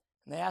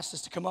 And they asked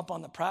us to come up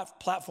on the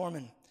platform,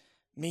 and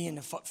me and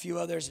a few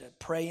others to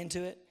pray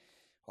into it.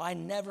 Well, I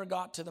never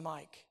got to the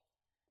mic.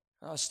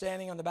 I was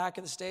standing on the back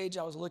of the stage.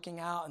 I was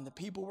looking out, and the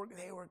people were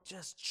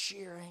just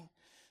cheering,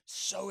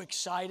 so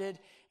excited,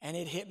 and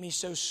it hit me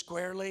so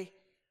squarely.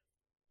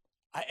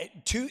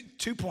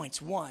 Two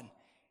points. One,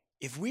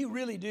 if we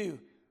really do,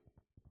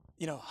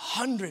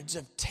 hundreds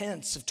of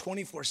tents of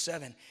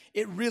 24/7,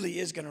 it really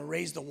is going to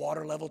raise the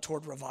water level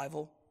toward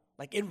revival.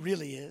 Like it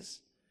really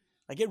is.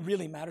 Like it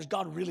really matters.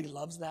 God really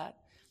loves that.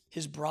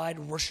 His bride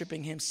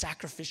worshiping him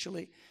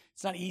sacrificially.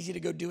 It's not easy to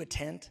go do a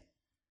tent.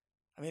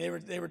 I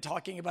mean, they were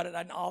talking about it,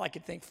 and all I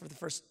could think for the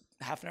first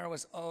half an hour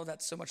was, oh,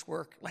 that's so much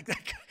work. Like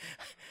that.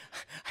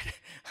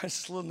 I was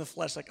just a little in the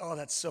flesh, like, oh,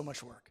 that's so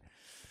much work.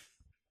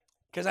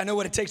 Because I know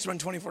what it takes to run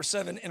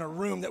 24/7 in a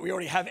room that we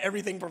already have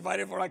everything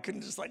provided for. I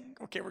couldn't just like,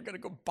 okay, we're going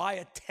to go buy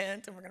a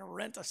tent and we're going to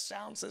rent a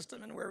sound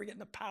system and where are we getting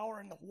the power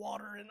and the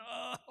water and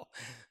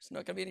there's not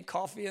going to be any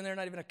coffee in there,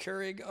 not even a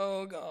Keurig.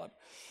 Oh God.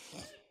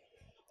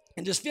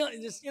 And just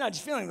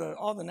feeling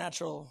all the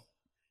natural,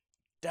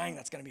 dang,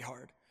 that's going to be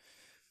hard.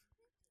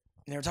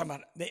 And they were talking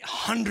about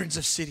hundreds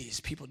of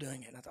cities, people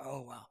doing it. And I thought,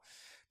 oh wow.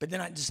 But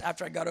then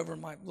after I got over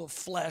my little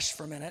flesh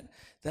for a minute,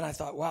 then I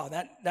thought, wow,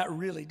 that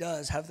really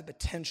does have the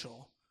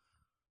potential.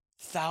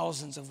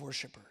 Thousands of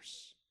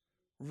worshipers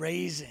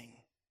raising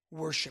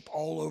worship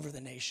all over the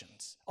nation,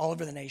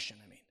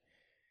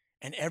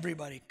 and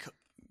everybody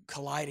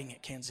colliding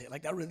at Kansas City.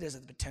 Like that really does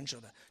have the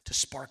potential to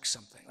spark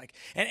something. Like,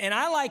 and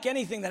I like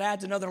anything that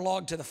adds another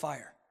log to the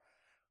fire.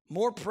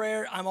 More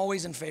prayer, I'm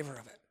always in favor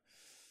of it.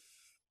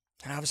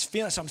 And I was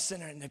feeling, so I'm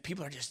sitting there, and the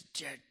people are just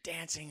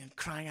dancing and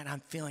crying out. And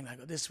I'm feeling like,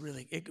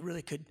 it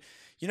really could.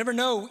 You never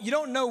know. You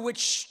don't know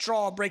which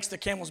straw breaks the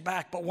camel's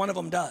back, but one of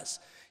them does.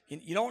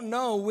 You don't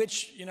know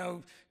which,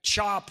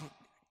 chop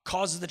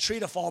causes the tree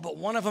to fall, but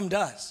one of them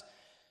does.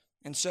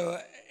 And so,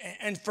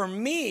 and for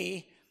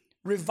me,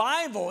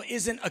 revival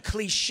isn't a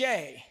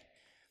cliche.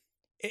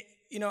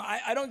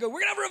 I don't go,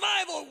 we're going to have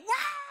revival,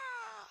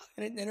 wow!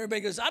 And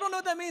everybody goes, I don't know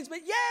what that means, but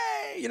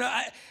yay!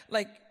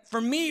 For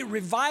me,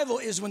 revival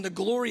is when the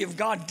glory of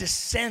God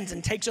descends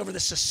and takes over the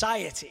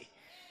society.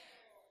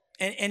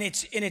 And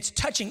it's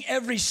touching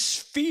every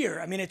sphere.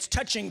 I mean, it's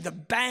touching the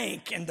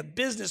bank and the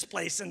business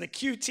place and the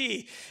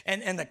QT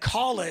and the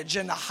college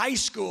and the high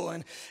school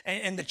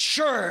and the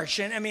church.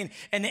 And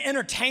the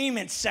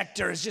entertainment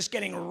sector is just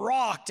getting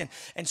rocked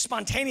and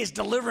spontaneous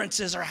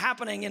deliverances are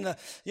happening in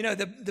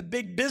the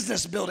big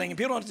business building. And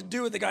people don't have to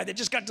do with the guy that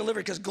just got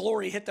delivered because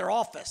glory hit their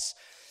office.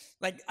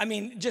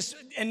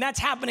 And that's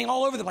happening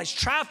all over the place.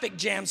 Traffic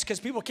jams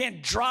because people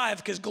can't drive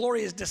because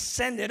glory has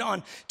descended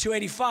on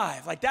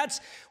 285.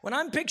 That's, when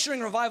I'm picturing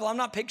revival, I'm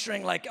not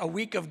picturing like a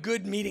week of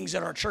good meetings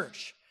at our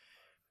church.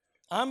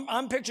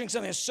 I'm picturing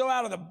something that's so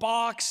out of the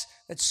box,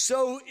 that's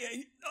so,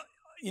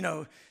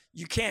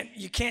 you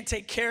can't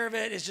take care of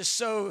it. It's just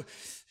so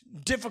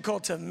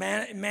difficult to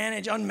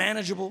manage,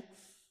 unmanageable.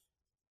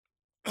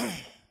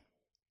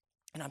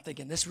 And I'm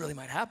thinking, this really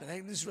might happen.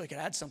 This really could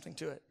add something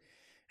to it.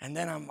 And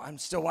then I'm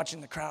still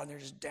watching the crowd, and they're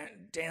just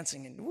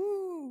dancing and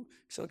woo,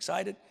 so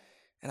excited.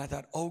 And I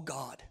thought, oh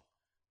God,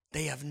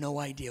 they have no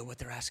idea what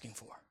they're asking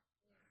for.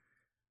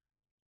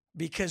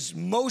 Because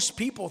most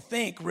people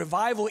think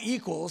revival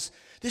equals,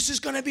 this is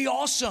going to be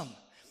awesome.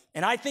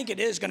 And I think it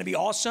is going to be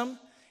awesome.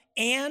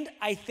 And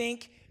I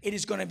think it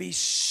is going to be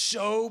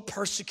so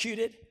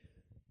persecuted.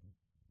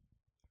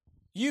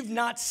 You've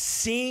not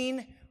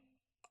seen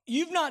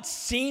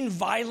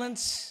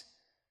violence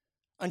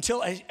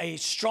until a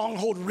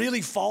stronghold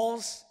really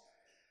falls.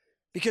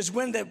 Because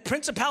when the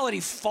principality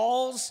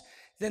falls,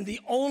 then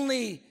the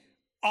only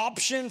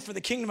option for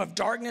the kingdom of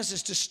darkness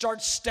is to start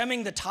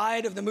stemming the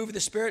tide of the move of the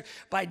Spirit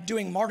by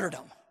doing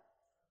martyrdom.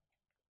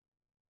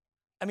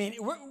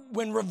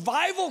 When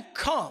revival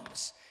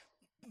comes,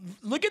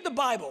 look at the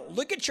Bible,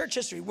 look at church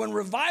history. When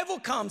revival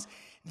comes,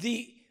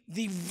 the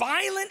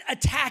violent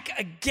attack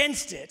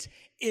against it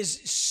is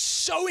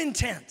so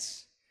intense.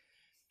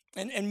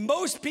 And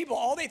most people,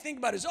 all they think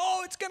about is,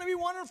 oh, it's going to be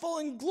wonderful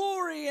and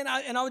glory. And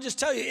I would just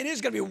tell you, it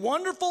is going to be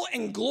wonderful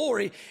and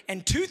glory.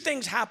 And two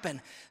things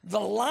happen. The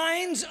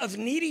lines of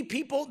needy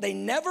people, they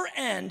never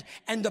end.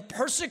 And the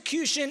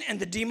persecution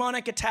and the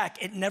demonic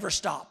attack, it never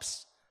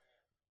stops.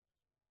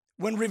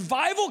 When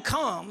revival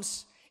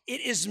comes,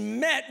 it is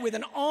met with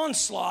an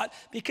onslaught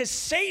because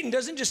Satan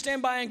doesn't just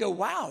stand by and go,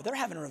 wow, they're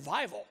having a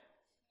revival.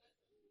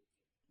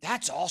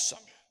 That's awesome.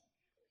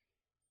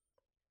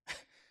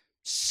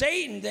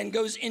 Satan then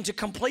goes into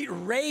complete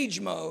rage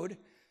mode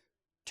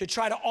to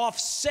try to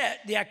offset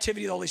the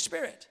activity of the Holy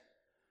Spirit.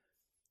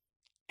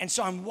 And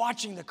so I'm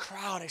watching the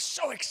crowd. I'm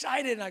so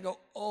excited. And I go,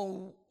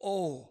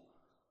 oh,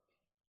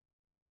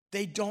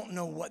 they don't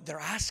know what they're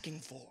asking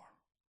for.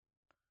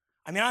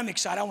 I'm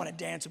excited. I want to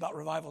dance about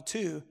revival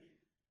too.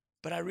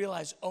 But I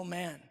realize, oh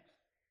man,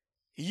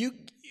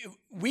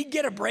 we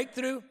get a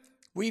breakthrough.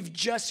 We've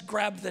just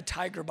grabbed the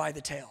tiger by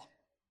the tail.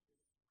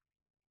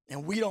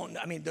 And we don't,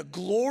 the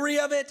glory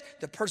of it,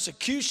 the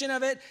persecution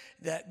of it,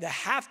 the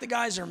half the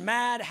guys are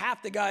mad,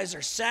 half the guys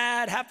are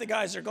sad, half the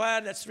guys are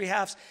glad, that's three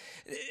halves.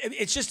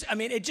 It's just,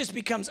 it just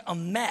becomes a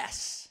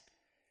mess.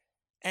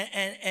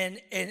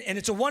 And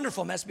it's a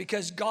wonderful mess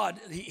because God,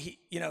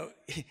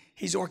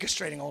 he's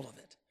orchestrating all of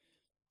it.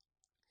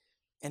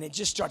 And it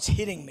just starts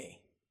hitting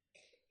me.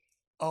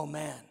 Oh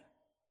man,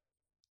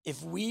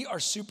 if we are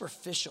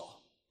superficial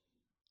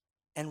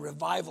and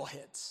revival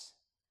hits,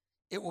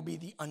 it will be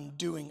the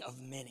undoing of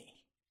many.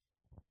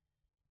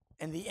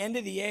 In the end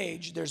of the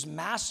age, there's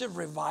massive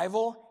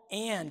revival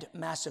and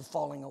massive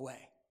falling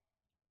away.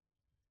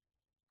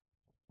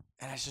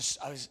 And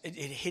it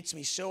hits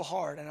me so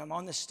hard, and I'm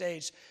on the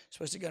stage,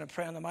 supposed to go and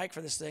pray on the mic for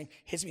this thing,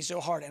 hits me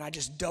so hard, and I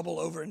just double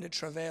over into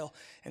travail,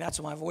 and that's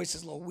why my voice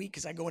is a little weak,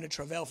 because I go into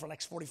travail for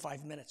like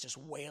 45 minutes just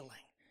wailing.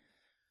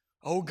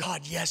 Oh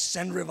God, yes,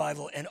 send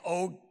revival, and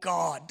oh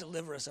God,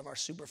 deliver us of our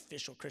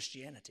superficial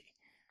Christianity,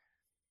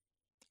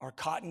 our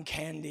cotton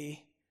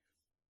candy,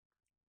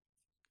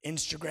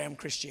 Instagram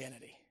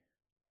Christianity.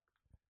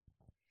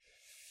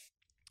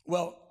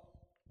 Well,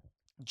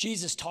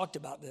 Jesus talked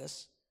about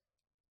this.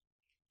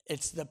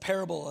 It's the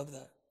parable of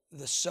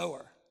the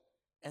sower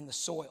and the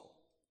soil.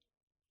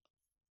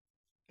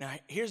 Now,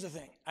 here's the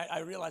thing.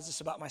 I realize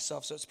this about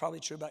myself, so it's probably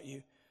true about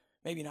you.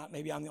 Maybe not.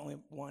 Maybe I'm the only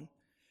one.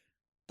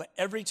 But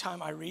every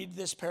time I read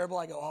this parable,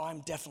 I go, oh, I'm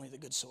definitely the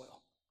good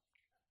soil.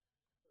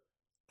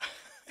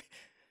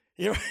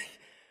 You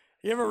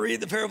ever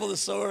read the parable of the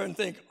sower and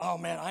think, oh,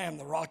 man, I am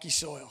the rocky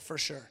soil for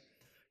sure,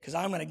 because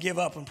I'm going to give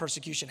up when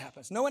persecution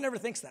happens. No one ever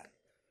thinks that.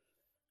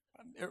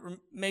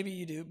 Maybe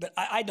you do, but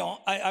I don't.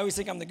 I always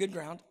think I'm the good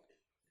ground.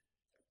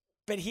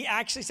 But he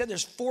actually said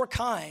there's 4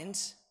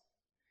 kinds,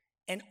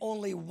 and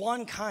only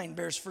one kind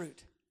bears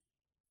fruit.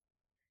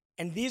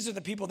 And these are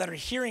the people that are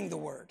hearing the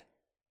word.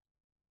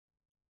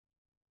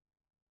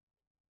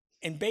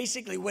 And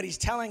basically what he's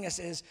telling us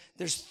is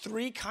there's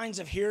 3 kinds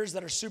of hearers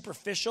that are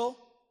superficial,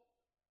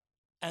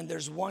 and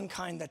there's one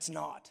kind that's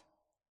not.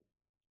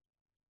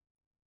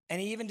 And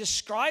he even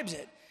describes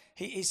it.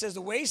 He says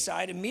the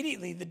wayside,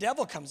 immediately the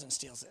devil comes and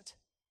steals it.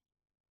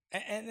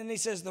 And then he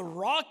says the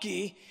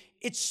rocky,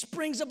 it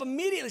springs up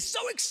immediately, so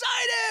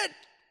excited.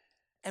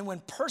 And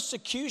when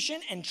persecution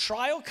and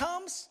trial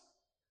comes,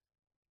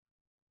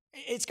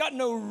 it's got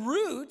no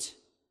root,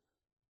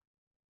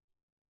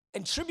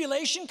 and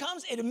tribulation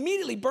comes, it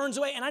immediately burns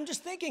away. And I'm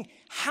just thinking,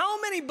 how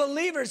many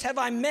believers have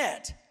I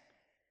met?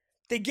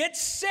 They get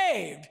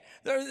saved.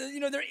 They're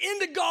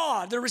into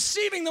God. They're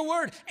receiving the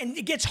word, and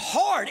it gets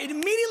hard. It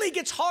immediately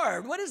gets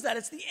hard. What is that?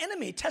 It's the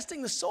enemy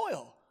testing the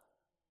soil.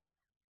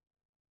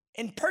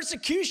 And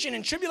persecution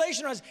and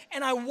tribulation,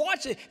 and I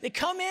watch it. They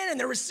come in and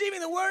they're receiving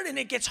the word, and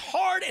it gets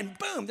hard, and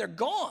boom, they're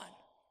gone.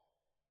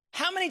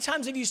 How many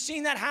times have you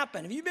seen that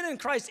happen? Have you been in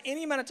Christ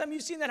any amount of time?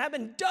 You've seen that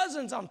happen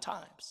dozens of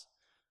times.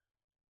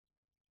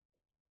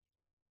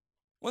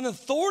 When the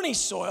thorny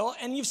soil,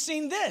 and you've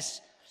seen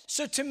this.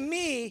 So to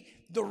me,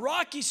 the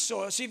rocky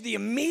soil, so the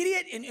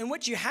immediate, and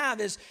what you have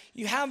is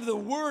you have the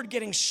word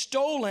getting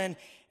stolen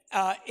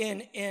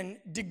in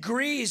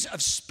degrees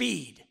of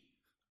speed,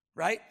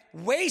 right?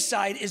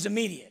 Wayside is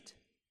immediate.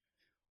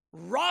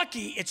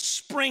 Rocky, it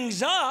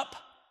springs up,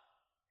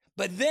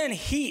 but then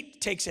heat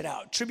takes it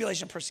out,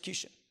 tribulation,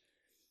 persecution.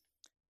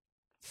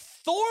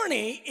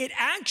 Thorny, it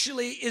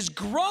actually is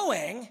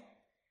growing,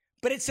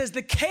 but it says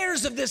the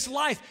cares of this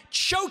life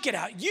choke it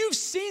out. You've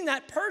seen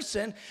that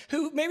person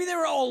who maybe they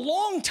were a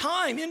long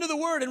time into the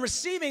word and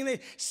receiving.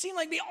 They seemed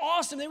like be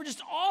awesome. They were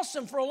just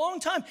awesome for a long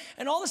time.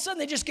 And all of a sudden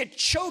they just get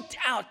choked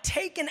out,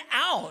 taken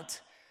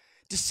out.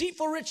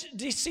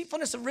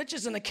 Deceitfulness of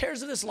riches and the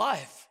cares of this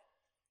life.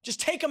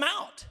 Just take them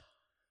out.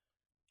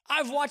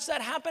 I've watched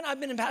that happen. I've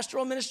been in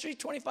pastoral ministry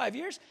 25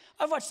 years.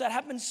 I've watched that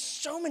happen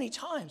so many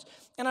times.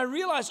 And I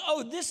realized,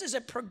 this is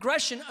a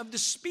progression of the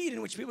speed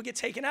in which people get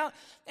taken out.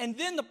 And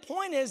then the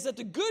point is that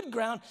the good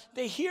ground,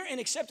 they hear and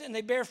accept it and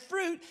they bear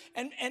fruit.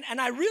 And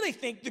I really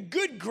think the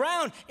good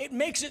ground, it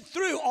makes it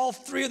through all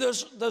 3 of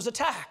those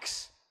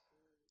attacks.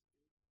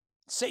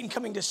 Satan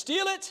coming to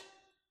steal it.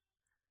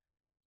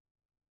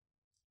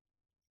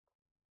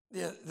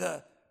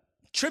 The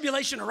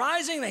tribulation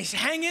arising, they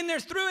hang in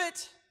there through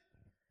it.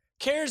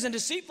 Cares and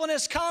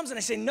deceitfulness comes, and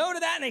they say no to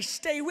that, and they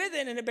stay with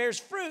it, and it bears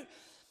fruit.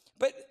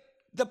 But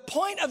the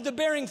point of the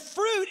bearing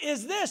fruit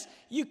is this: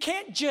 you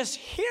can't just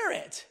hear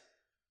it.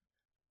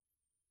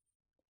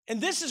 And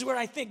this is where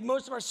I think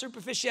most of our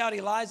superficiality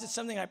lies. It's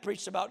something I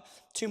preached about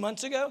 2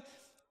 months ago.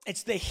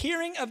 It's the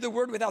hearing of the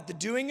word without the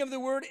doing of the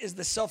word is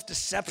the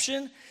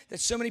self-deception that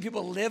so many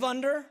people live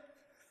under.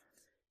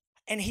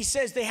 And he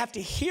says they have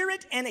to hear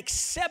it and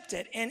accept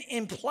it. And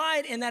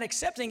implied in that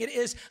accepting it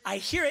is, I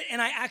hear it and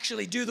I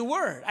actually do the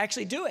word. I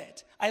actually do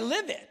it. I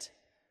live it.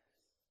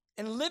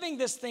 And living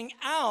this thing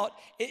out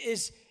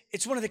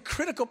it's one of the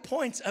critical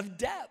points of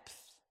depth.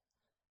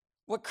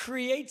 What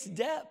creates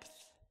depth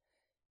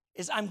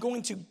is I'm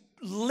going to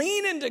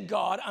lean into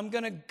God. I'm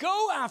going to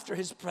go after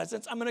his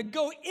presence. I'm going to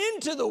go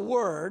into the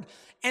word.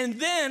 And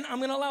then I'm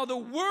going to allow the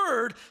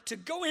word to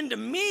go into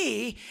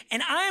me.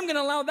 And I am going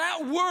to allow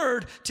that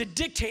word to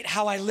dictate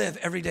how I live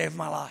every day of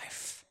my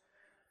life.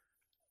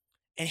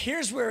 And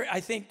here's where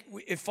I think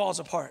it falls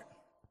apart.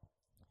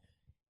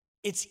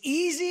 It's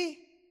easy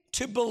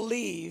to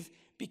believe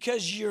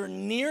because you're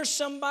near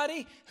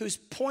somebody who's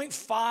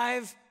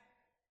 0.5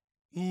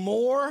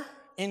 more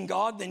in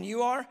God than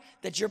you are,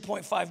 that you're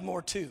 0.5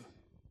 more too.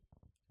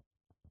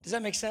 Does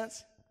that make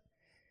sense?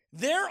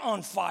 They're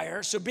on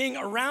fire, so being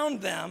around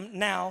them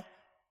now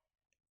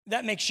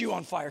that makes you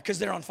on fire because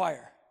they're on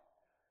fire.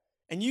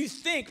 And you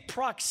think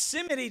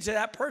proximity to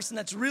that person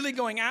that's really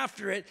going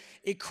after it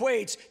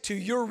equates to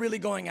you're really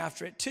going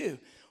after it too.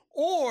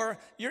 Or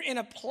you're in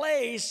a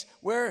place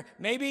where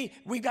maybe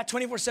we've got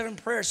 24/7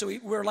 prayer, so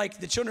we're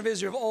like the children of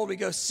Israel of old. We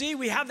go, see,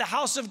 we have the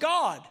house of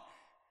God.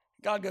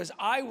 God goes,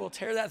 I will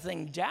tear that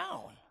thing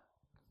down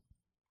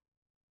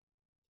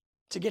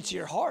to get to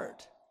your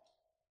heart.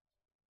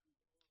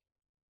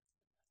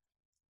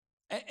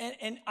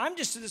 And I'm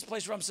just to this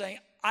place where I'm saying,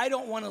 I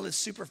don't want to live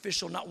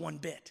superficial, not one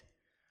bit.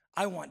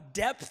 I want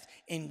depth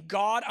in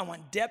God. I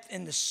want depth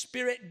in the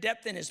Spirit,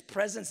 depth in His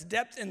presence,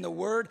 depth in the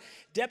Word,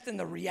 depth in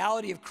the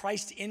reality of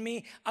Christ in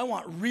me. I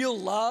want real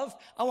love.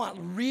 I want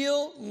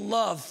real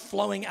love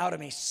flowing out of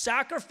me.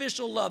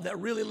 Sacrificial love that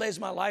really lays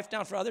my life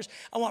down for others.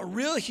 I want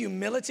real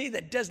humility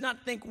that does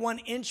not think 1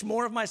 inch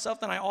more of myself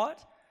than I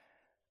ought.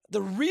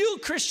 The real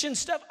Christian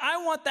stuff,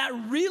 I want that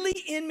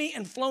really in me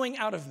and flowing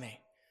out of me.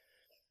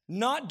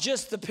 Not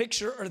just the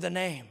picture or the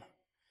name.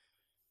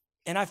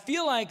 And I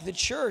feel like the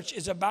church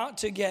is about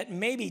to get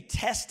maybe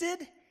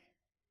tested,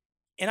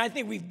 and I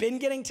think we've been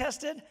getting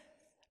tested,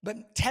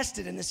 but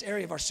tested in this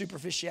area of our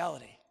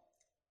superficiality.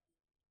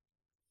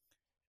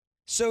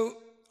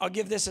 So I'll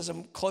give this as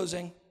I'm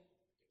closing.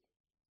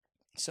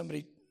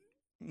 Somebody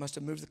must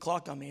have moved the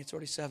clock on me. It's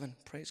already 7.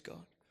 Praise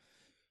God.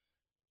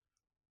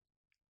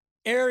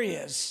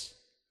 Areas,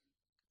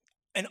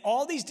 and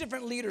all these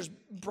different leaders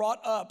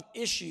brought up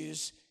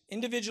issues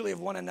individually of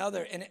one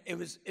another, and it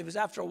was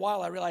after a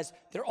while I realized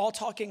they're all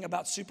talking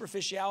about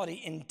superficiality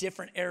in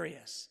different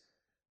areas.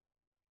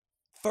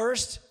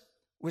 First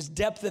was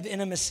depth of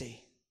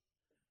intimacy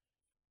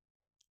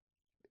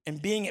and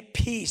being at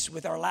peace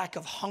with our lack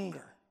of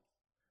hunger,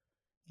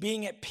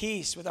 being at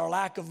peace with our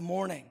lack of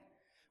mourning,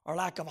 our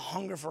lack of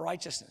hunger for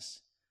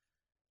righteousness.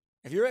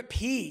 If you're at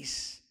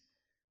peace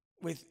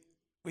with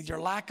your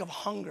lack of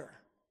hunger,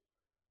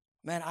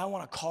 man, I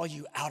want to call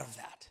you out of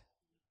that.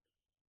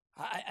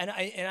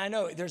 I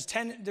know there's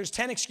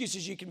 10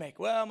 excuses you can make.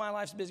 Well, my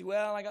life's busy.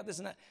 Well, I got this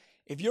and that.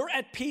 If you're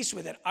at peace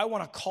with it, I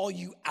want to call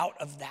you out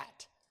of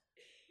that.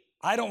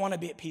 I don't want to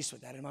be at peace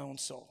with that in my own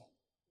soul.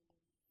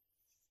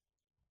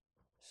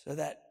 So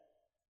that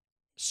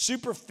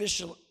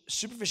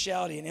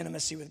superficiality and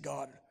intimacy with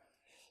God.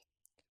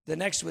 The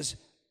next was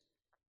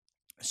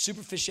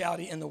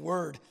superficiality in the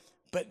Word.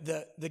 But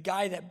the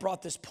guy that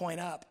brought this point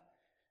up,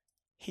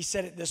 he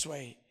said it this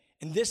way.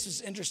 And this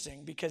is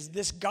interesting because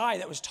this guy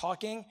that was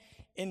talking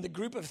in the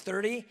group of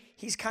 30,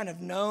 he's kind of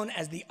known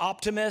as the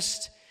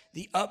optimist,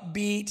 the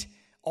upbeat,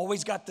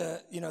 always got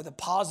the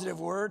positive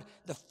word.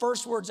 The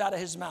first words out of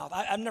his mouth,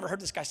 I've never heard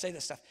this guy say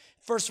this stuff.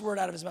 First word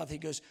out of his mouth, he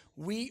goes,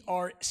 we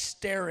are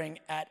staring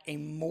at a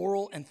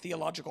moral and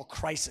theological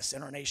crisis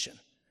in our nation.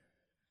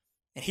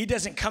 And he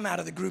doesn't come out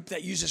of the group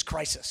that uses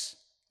crisis.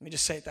 Let me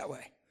just say it that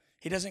way.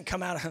 He doesn't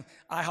come out of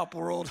IHOP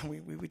World,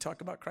 and we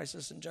talk about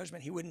crisis and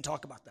judgment. He wouldn't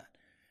talk about that.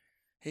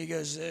 He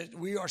goes,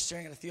 we are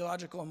staring at a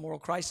theological and moral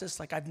crisis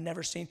like I've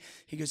never seen.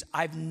 He goes,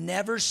 I've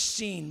never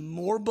seen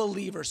more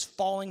believers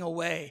falling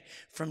away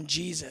from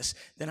Jesus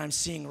than I'm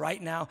seeing right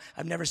now.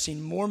 I've never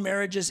seen more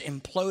marriages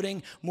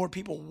imploding, more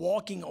people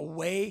walking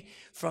away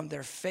from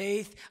their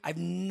faith. I've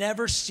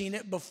never seen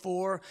it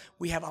before.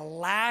 We have a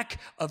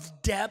lack of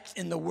depth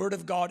in the Word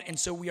of God, and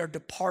so we are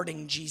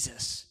departing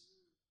Jesus.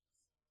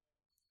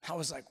 I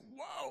was like,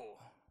 whoa.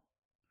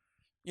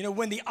 You know,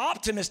 when the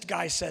optimist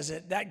guy says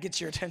it, that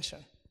gets your attention.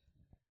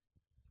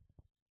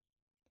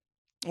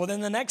 Well,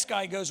 then the next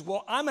guy goes,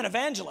 well, I'm an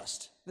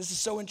evangelist. This is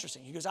so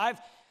interesting. He goes, I'm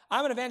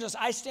an evangelist.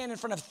 I stand in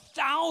front of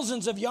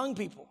thousands of young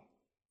people.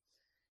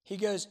 He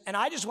goes, and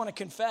I just want to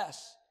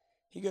confess.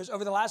 He goes,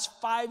 over the last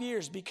 5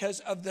 years,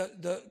 because of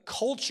the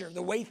culture,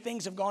 the way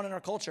things have gone in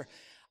our culture,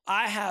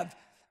 I have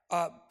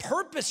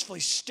purposefully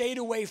stayed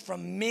away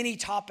from many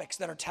topics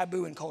that are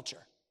taboo in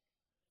culture.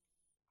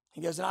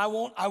 He goes, and I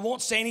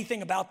won't say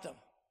anything about them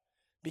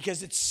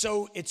because it's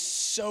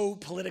so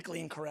politically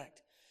incorrect.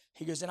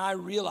 He goes, and I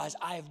realize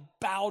I have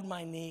bowed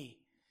my knee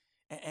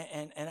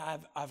and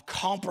I've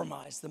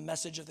compromised the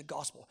message of the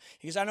gospel.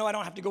 He goes, I know I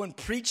don't have to go in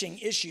preaching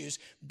issues,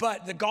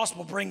 but the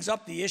gospel brings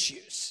up the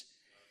issues.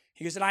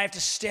 He goes, and I have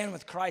to stand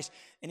with Christ.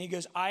 And he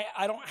goes,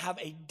 I don't have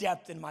a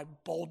depth in my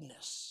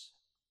boldness,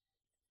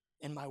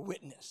 in my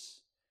witness.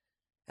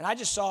 And I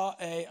just saw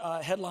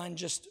a headline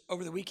just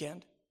over the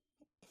weekend.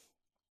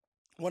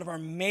 One of our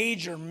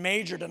major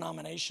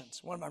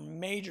denominations,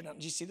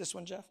 did you see this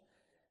one, Jeff?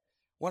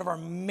 One of our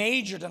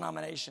major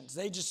denominations,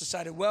 they just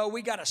decided, well,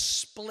 we got to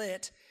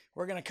split.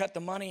 We're going to cut the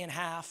money in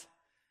half.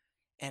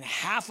 And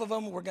half of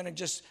them, we're going to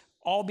just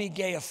all be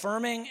gay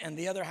affirming, and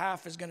the other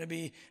half is going to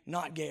be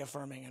not gay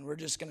affirming. And we're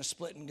just going to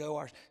split and go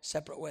our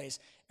separate ways.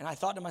 And I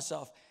thought to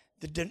myself,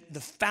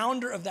 the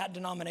founder of that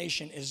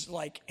denomination is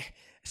like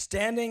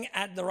standing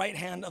at the right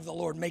hand of the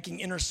Lord, making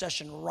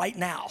intercession right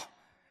now.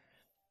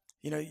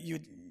 You know,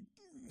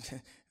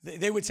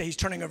 they would say he's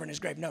turning over in his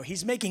grave. No,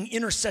 he's making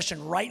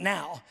intercession right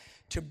now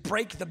to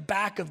break the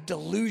back of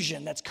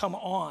delusion that's come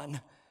on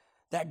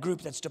that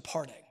group that's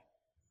departing.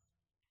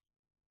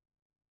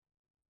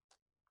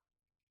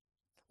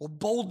 Well,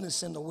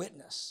 boldness in the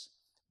witness.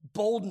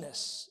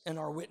 Boldness in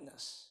our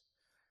witness.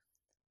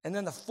 And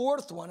then the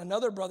fourth one,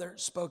 another brother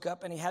spoke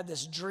up and he had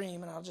this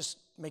dream, and I'll just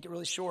make it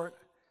really short.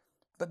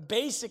 But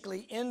basically,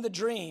 in the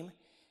dream,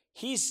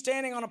 he's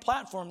standing on a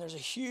platform. There's a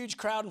huge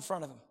crowd in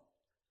front of him.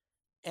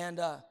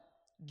 And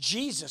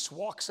Jesus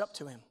walks up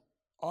to him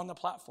on the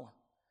platform.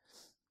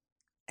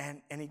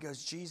 And he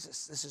goes,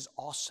 Jesus, this is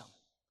awesome.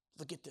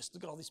 Look at this.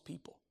 Look at all these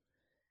people.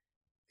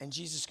 And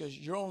Jesus goes,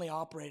 you're only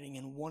operating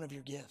in one of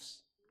your gifts.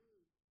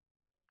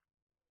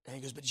 And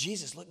he goes, but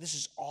Jesus, look, this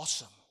is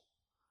awesome.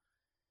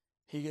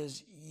 He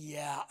goes,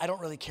 yeah, I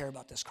don't really care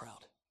about this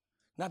crowd.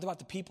 Not about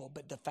the people,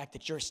 but the fact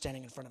that you're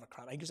standing in front of a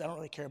crowd. He goes, I don't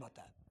really care about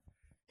that.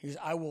 He goes,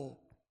 I will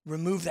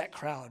remove that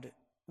crowd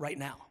right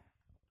now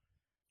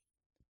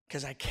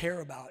because I care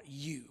about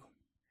you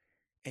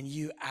and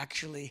you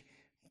actually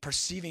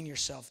perceiving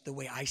yourself the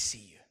way I see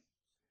you.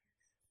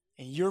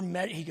 And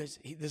he goes,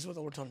 this is what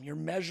the Lord told him. You're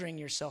measuring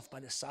yourself by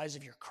the size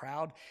of your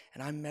crowd,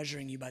 and I'm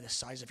measuring you by the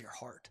size of your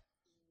heart.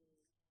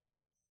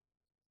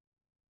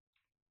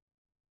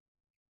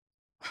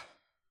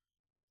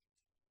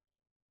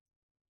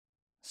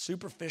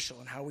 Superficial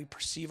in how we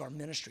perceive our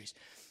ministries.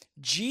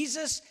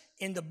 Jesus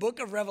in the book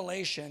of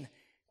Revelation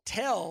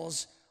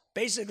tells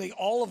basically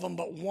all of them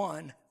but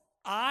one,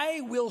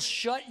 I will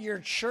shut your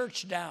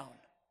church down.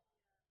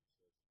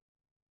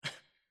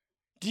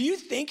 Do you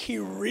think he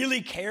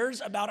really cares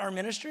about our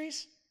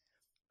ministries?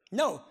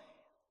 No,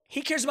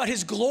 he cares about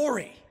his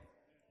glory.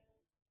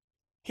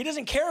 He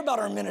doesn't care about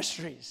our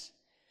ministries.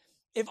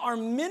 If our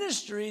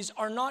ministries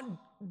are not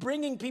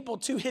bringing people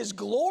to his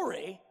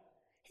glory,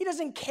 he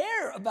doesn't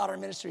care about our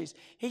ministries.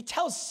 He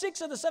tells 6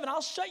 of the 7,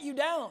 I'll shut you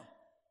down.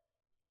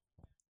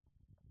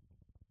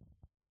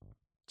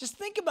 Just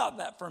think about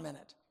that for a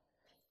minute.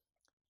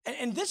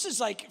 And this is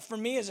like, for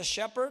me as a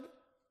shepherd,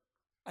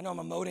 I know I'm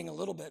emoting a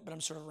little bit, but I'm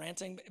sort of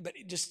ranting, but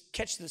just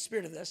catch the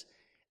spirit of this.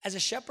 As a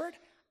shepherd,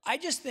 I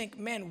just think,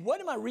 man,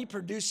 what am I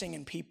reproducing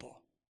in people?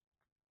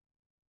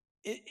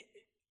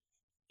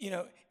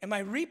 Am I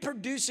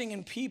reproducing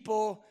in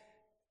people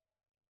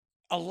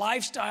a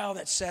lifestyle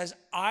that says,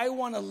 I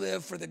want to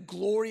live for the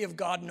glory of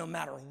God no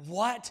matter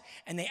what,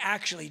 and they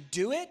actually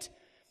do it?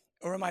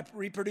 Or am I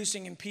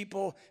reproducing in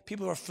people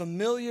who are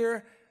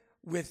familiar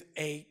with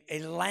a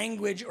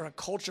language or a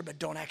culture but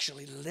don't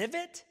actually live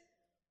it?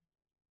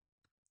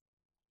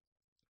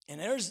 And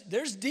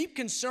there's deep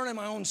concern in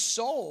my own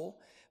soul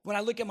when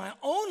I look at my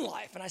own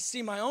life and I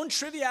see my own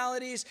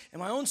trivialities and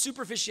my own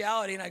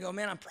superficiality, and I go,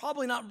 man, I'm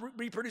probably not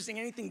reproducing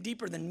anything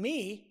deeper than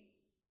me.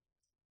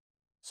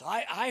 So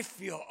I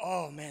feel,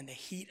 oh man, the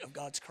heat of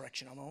God's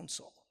correction on my own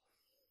soul.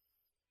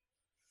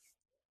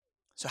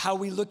 So how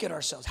we look at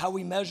ourselves, how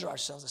we measure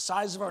ourselves, the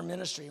size of our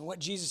ministry, and what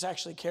Jesus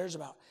actually cares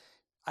about.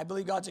 I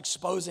believe God's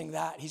exposing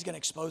that. He's going to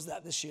expose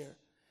that this year.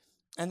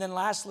 And then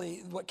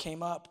lastly, what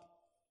came up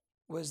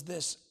was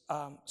this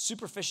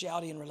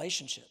superficiality in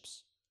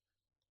relationships.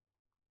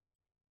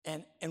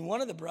 And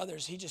one of the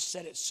brothers, he just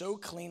said it so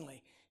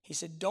cleanly. He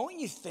said, don't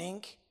you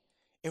think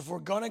if we're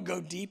going to go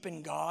deep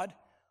in God,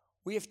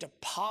 we have to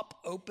pop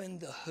open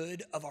the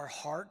hood of our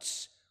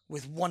hearts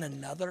with one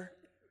another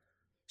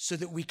so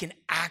that we can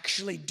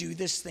actually do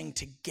this thing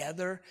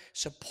together,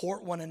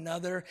 support one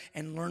another,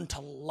 and learn to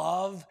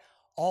love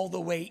all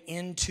the way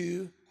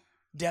into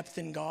depth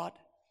in God?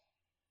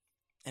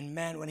 And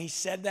man, when he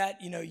said that,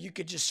 you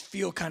could just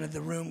feel kind of the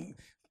room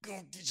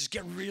just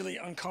get really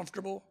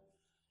uncomfortable.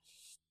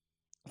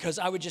 Because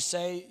I would just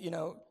say,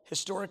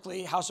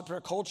 historically, House of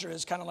Prayer culture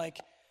is kind of like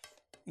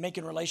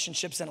making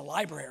relationships in a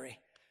library.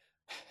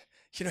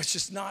 It's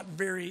just not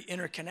very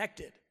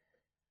interconnected.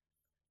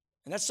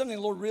 And that's something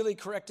the Lord really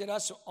corrected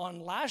us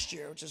on last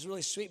year, which is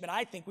really sweet, but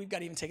I think we've got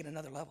to even take it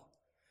another level.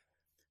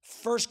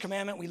 First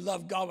commandment, we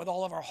love God with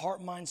all of our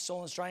heart, mind,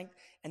 soul, and strength.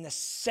 And the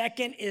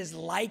second is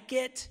like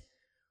it,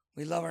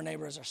 we love our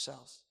neighbor as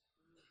ourselves.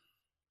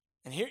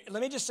 And here,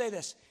 let me just say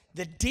this.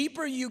 The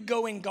deeper you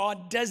go in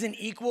God doesn't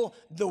equal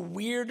the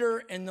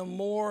weirder and the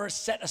more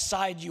set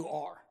aside you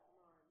are.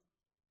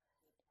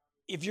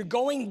 If you're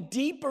going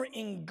deeper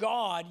in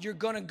God, you're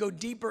going to go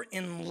deeper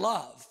in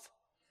love.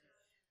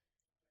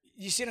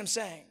 You see what I'm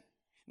saying?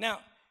 Now,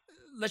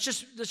 let's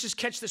just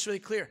catch this really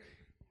clear.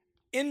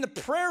 In the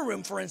prayer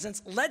room, for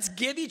instance, let's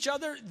give each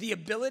other the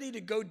ability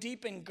to go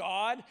deep in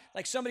God.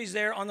 Like somebody's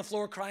there on the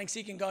floor crying,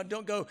 seeking God.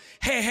 Don't go,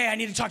 hey, I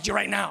need to talk to you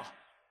right now.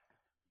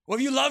 Well,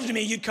 if you loved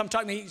me, you'd come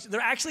talk to me.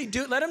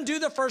 Let them do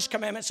the first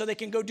commandment so they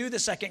can go do the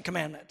second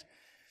commandment.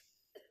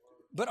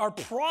 But our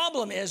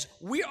problem is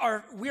we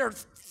are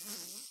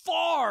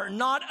far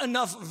not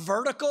enough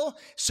vertical,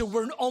 so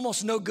we're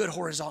almost no good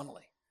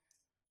horizontally.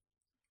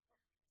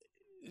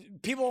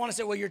 People want to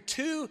say, well, you're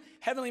too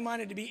heavenly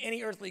minded to be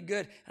any earthly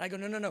good. And I go,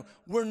 no.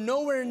 We're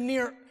nowhere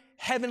near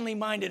heavenly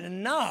minded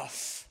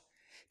enough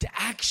to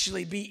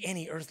actually be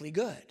any earthly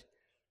good.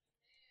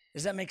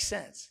 Does that make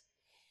sense?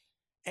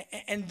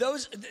 And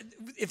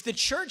if the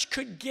church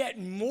could get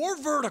more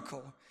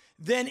vertical,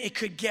 then it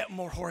could get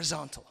more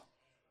horizontal.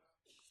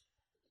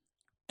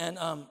 And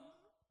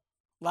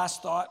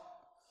last thought,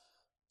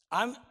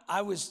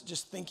 I was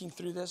just thinking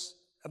through this.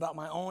 about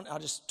I'll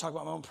just talk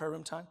about my own prayer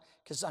room time,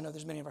 because I know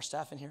there's many of our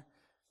staff in here.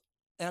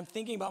 And I'm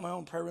thinking about my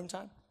own prayer room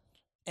time.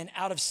 And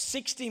out of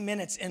 60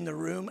 minutes in the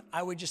room,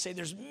 I would just say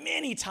there's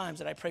many times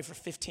that I pray for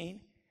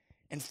 15,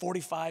 and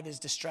 45 is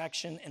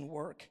distraction and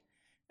work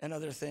and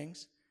other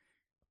things.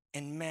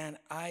 And man,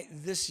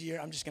 this year,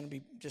 I'm just going to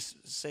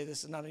just say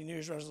this is not a New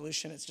Year's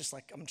resolution. It's just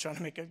like I'm trying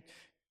to make a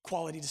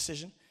quality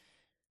decision.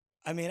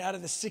 I mean, out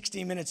of the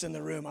 60 minutes in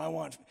the room, I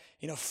want,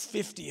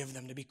 50 of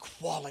them to be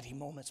quality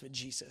moments with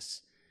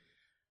Jesus.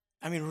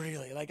 I mean,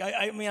 really, like,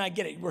 I mean, I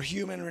get it. We're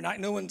human. We're not,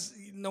 no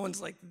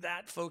one's like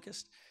that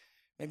focused.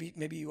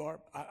 Maybe you are.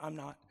 I'm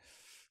not.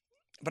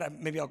 But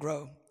maybe I'll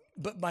grow.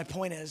 But my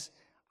point is,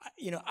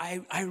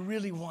 I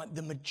really want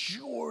the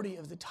majority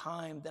of the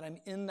time that I'm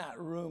in that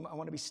room, I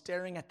want to be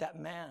staring at that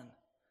man,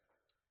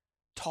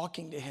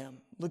 talking to him,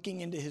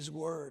 looking into his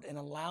word, and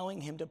allowing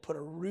him to put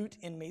a root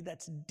in me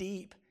that's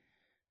deep,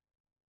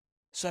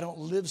 so I don't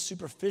live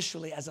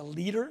superficially as a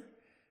leader,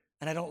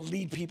 and I don't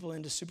lead people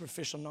into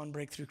superficial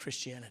non-breakthrough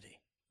Christianity.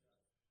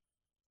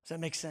 Does that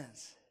make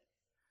sense?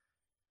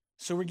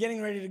 So we're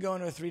getting ready to go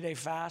into a 3-day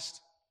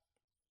fast,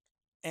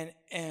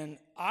 and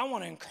I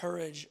want to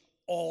encourage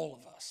all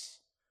of us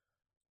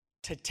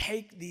to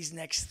take these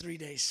next 3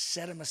 days,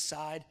 set them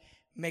aside,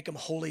 make them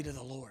holy to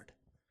the Lord.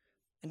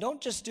 And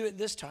don't just do it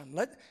this time.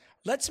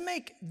 Let's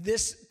make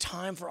this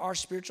time for our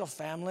spiritual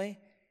family,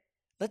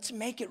 let's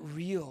make it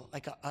real,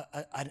 like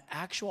an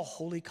actual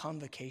holy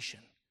convocation.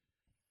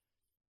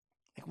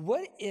 Like,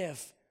 what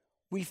if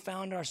we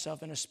found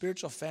ourselves in a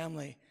spiritual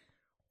family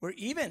where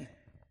even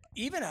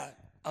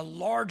a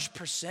large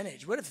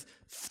percentage, what if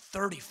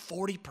 30,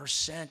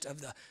 40%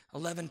 of the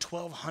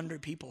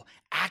 1,200 people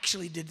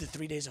actually did the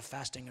 3 days of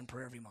fasting and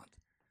prayer every month?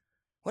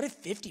 What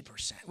if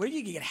 50%? What if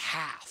you could get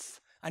half?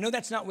 I know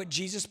that's not what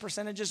Jesus'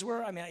 percentages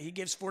were. I mean, he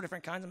gives 4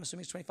 different kinds. I'm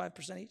assuming it's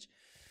 25% each.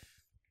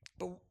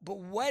 But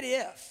what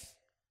if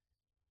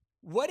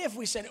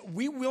we said,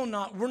 we're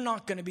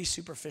not going to be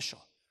superficial.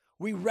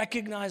 We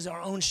recognize our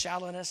own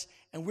shallowness,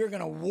 and we're going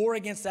to war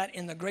against that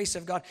in the grace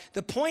of God.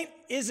 The point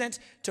isn't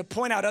to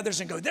point out others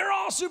and go, they're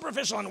all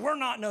superficial and we're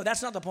not. No,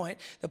 that's not the point.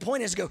 The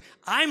point is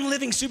I'm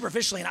living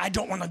superficially and I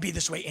don't want to be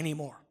this way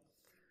anymore.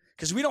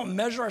 Because we don't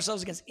measure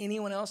ourselves against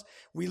anyone else.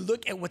 We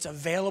look at what's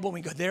available and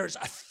we go, there's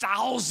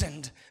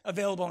 1,000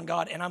 available in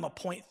God and I'm a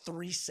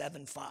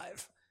 0.375.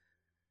 Do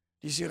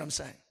you see what I'm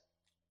saying?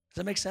 Does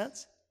that make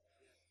sense?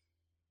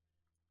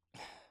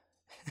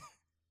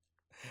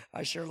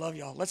 I sure love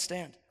y'all. Let's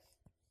stand.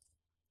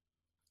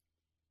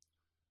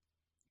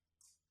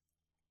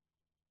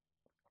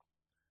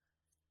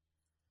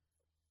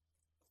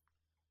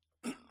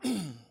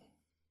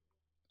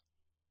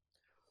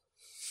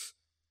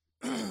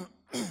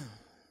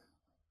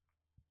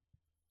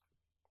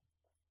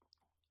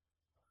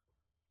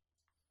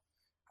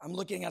 I'm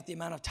looking at the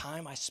amount of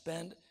time I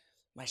spend,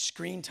 my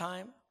screen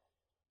time.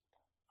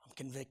 I'm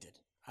convicted.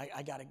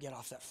 I got to get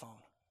off that phone.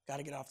 Got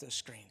to get off those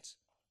screens.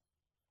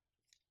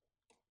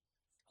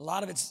 A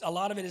lot of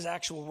it is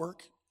actual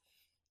work.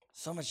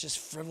 Some it's just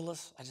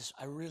frivolous.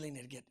 I really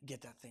need to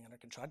get that thing under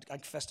control. I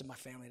confessed to my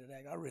family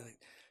today.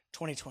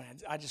 2020,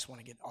 I just want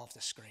to get off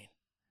the screen.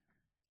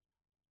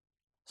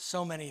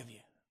 So many of you,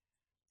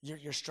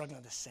 you're struggling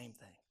with the same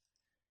thing.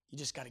 You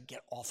just got to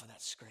get off of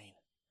that screen.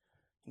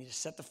 You need to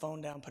set the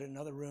phone down, put it in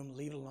another room,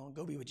 leave it alone,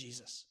 go be with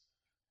Jesus.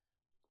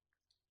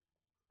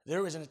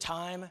 There was a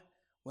time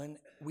when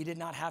we did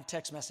not have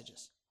text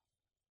messages,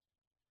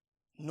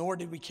 nor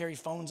did we carry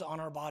phones on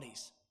our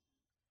bodies.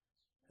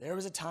 There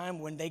was a time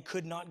when they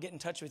could not get in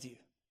touch with you.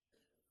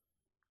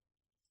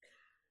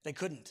 They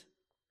couldn't.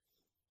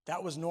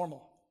 That was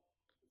normal.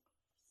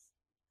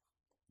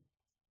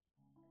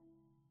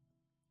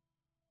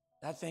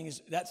 That thing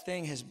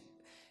has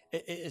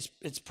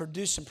it's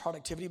produced some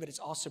productivity, but it's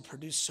also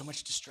produced so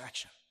much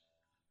distraction.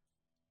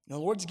 The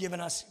Lord's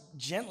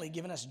gently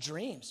given us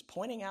dreams,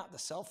 pointing out the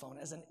cell phone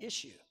as an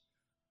issue.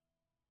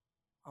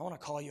 I want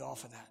to call you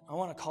off of that. I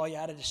want to call you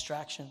out of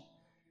distraction.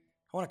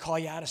 I want to call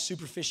you out of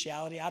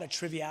superficiality, out of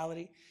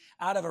triviality,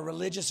 out of a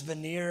religious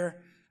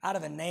veneer, out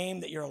of a name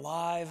that you're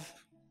alive.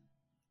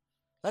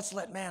 Let's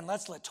let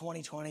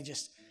 2020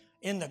 just,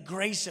 in the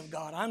grace of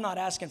God, I'm not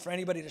asking for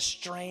anybody to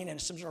strain in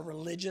some sort of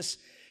religious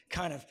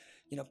kind of,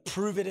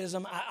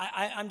 prove-itism.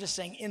 I'm just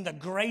saying, in the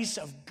grace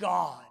of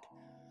God,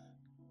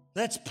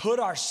 let's put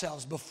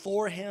ourselves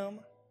before Him.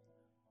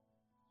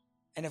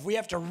 And if we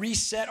have to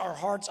reset our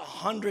hearts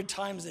 100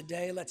 times a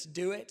day, let's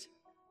do it.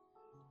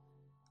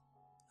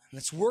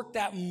 Let's work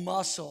that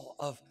muscle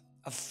of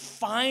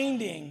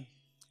finding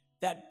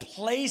that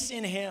place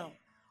in Him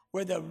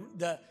where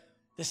the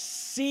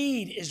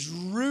seed is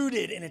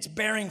rooted and it's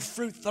bearing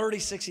fruit 30,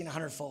 60, and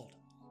 100-fold.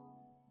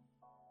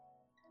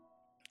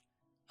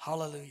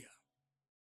 Hallelujah.